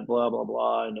you out at blah, blah,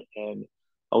 blah." And I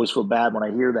always feel bad when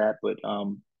I hear that. But,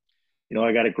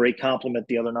 I got a great compliment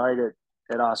the other night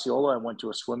at Osceola. I went to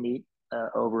a swim meet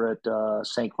over at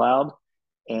St. Cloud,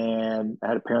 and I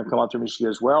had a parent come up to me. She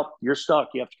goes, "Well, you're stuck.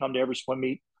 You have to come to every swim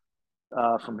meet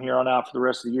from here on out for the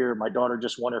rest of the year. My daughter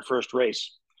just won her first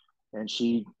race." And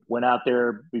she went out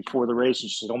there before the race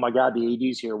and she said, "Oh my God, the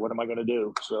AD's here. What am I going to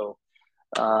do?" So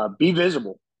be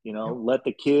visible, let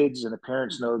the kids and the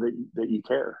parents know that you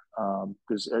care.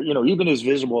 Because, even as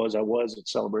visible as I was at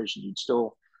Celebration, you'd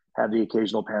still have the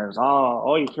occasional parents, "Oh,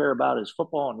 all you care about is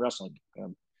football and wrestling."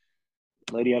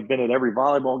 Lady, I've been at every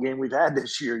volleyball game we've had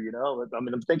this year,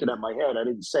 I'm thinking in my head, I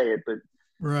didn't say it, but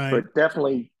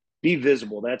definitely be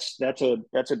visible. That's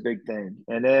a big thing.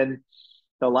 And then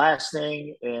the last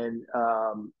thing, and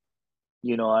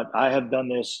I have done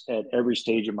this at every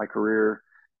stage of my career,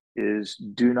 is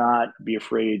do not be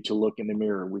afraid to look in the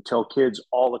mirror. We tell kids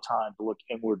all the time to look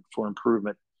inward for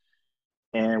improvement,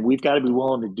 and we've got to be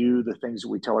willing to do the things that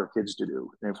we tell our kids to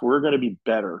do. And if we're going to be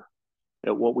better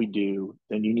at what we do,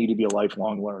 then you need to be a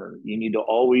lifelong learner. You need to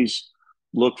always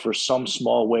look for some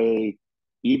small way,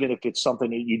 even if it's something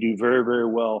that you do very, very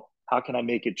well. How can I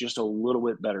make it just a little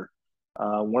bit better?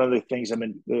 One of the things I've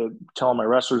been telling my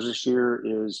wrestlers this year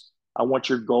is I want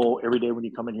your goal every day when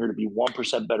you come in here to be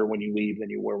 1% better when you leave than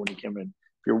you were when you came in.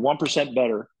 If you're 1%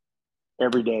 better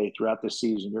every day throughout this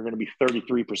season, you're going to be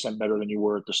 33% better than you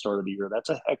were at the start of the year. That's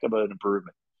a heck of an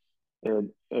improvement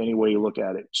in any way you look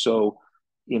at it. So,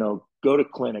 go to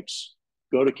clinics,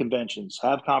 go to conventions,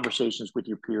 have conversations with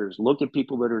your peers, look at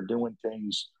people that are doing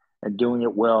things and doing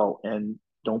it well, and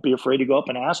don't be afraid to go up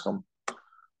and ask them.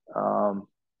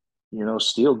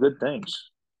 Steal good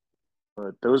things.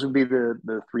 But those would be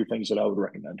the three things that I would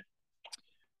recommend.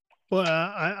 Well,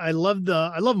 I love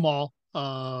them all.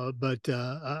 But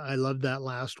I love that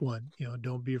last one.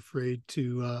 Don't be afraid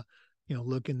to,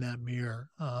 look in that mirror.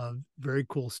 Very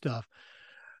cool stuff.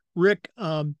 Rick,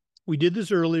 we did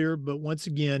this earlier, but once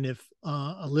again, if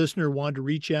a listener wanted to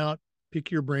reach out, pick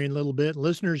your brain a little bit,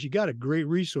 listeners, you got a great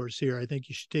resource here. I think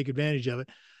you should take advantage of it.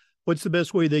 What's the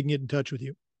best way they can get in touch with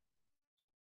you?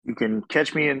 You can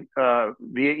catch me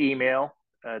via email.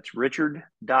 It's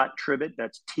richard.tribbitt.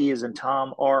 That's T as in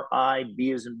Tom,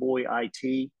 R-I-B as in boy,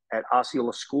 I-T, at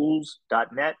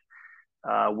osceolaschools.net.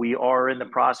 We are in the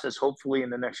process. Hopefully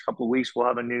in the next couple of weeks, we'll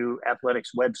have a new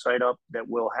athletics website up that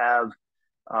will have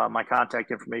my contact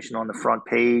information on the front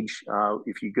page.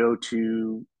 If you go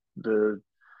to the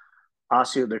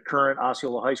current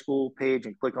Osceola High School page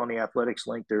and click on the athletics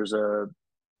link, there is a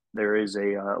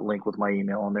link with my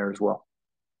email on there as well.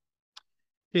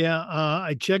 Yeah,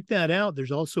 I checked that out.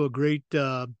 There's also a great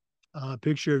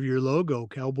picture of your logo,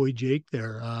 Cowboy Jake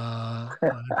there.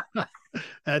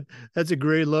 That's a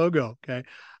great logo. Okay.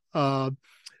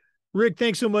 Rick,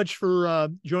 thanks so much for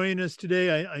joining us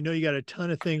today. I know you got a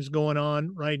ton of things going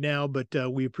on right now, but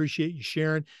we appreciate you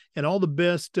sharing, and all the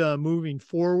best moving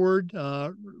forward.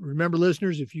 Remember,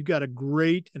 listeners, if you've got a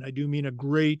great, and I do mean a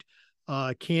great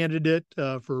candidate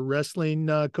for a wrestling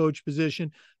coach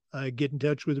position, get in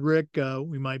touch with Rick.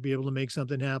 We might be able to make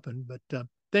something happen. But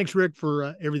thanks, Rick,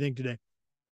 for everything today.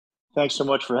 Thanks so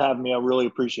much for having me. I really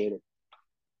appreciate it.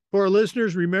 For our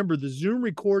listeners, remember the Zoom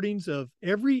recordings of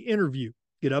every interview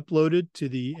get uploaded to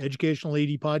the Educational AD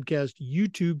Podcast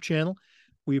YouTube channel.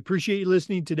 We appreciate you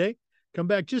listening today. Come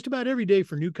back just about every day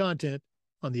for new content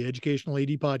on the Educational AD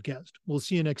Podcast. We'll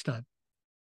see you next time.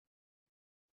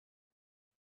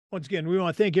 Once again, we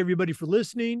want to thank everybody for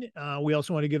listening. We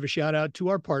also want to give a shout out to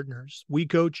our partners, We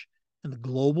Coach and the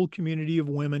global community of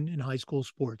women in high school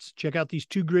sports. Check out these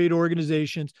two great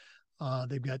organizations.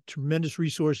 They've got tremendous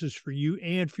resources for you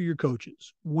and for your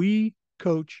coaches. We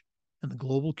coach in the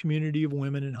global community of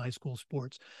women in high school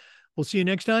sports. We'll see you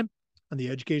next time on the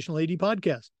Educational AD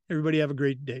Podcast. Everybody have a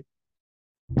great day.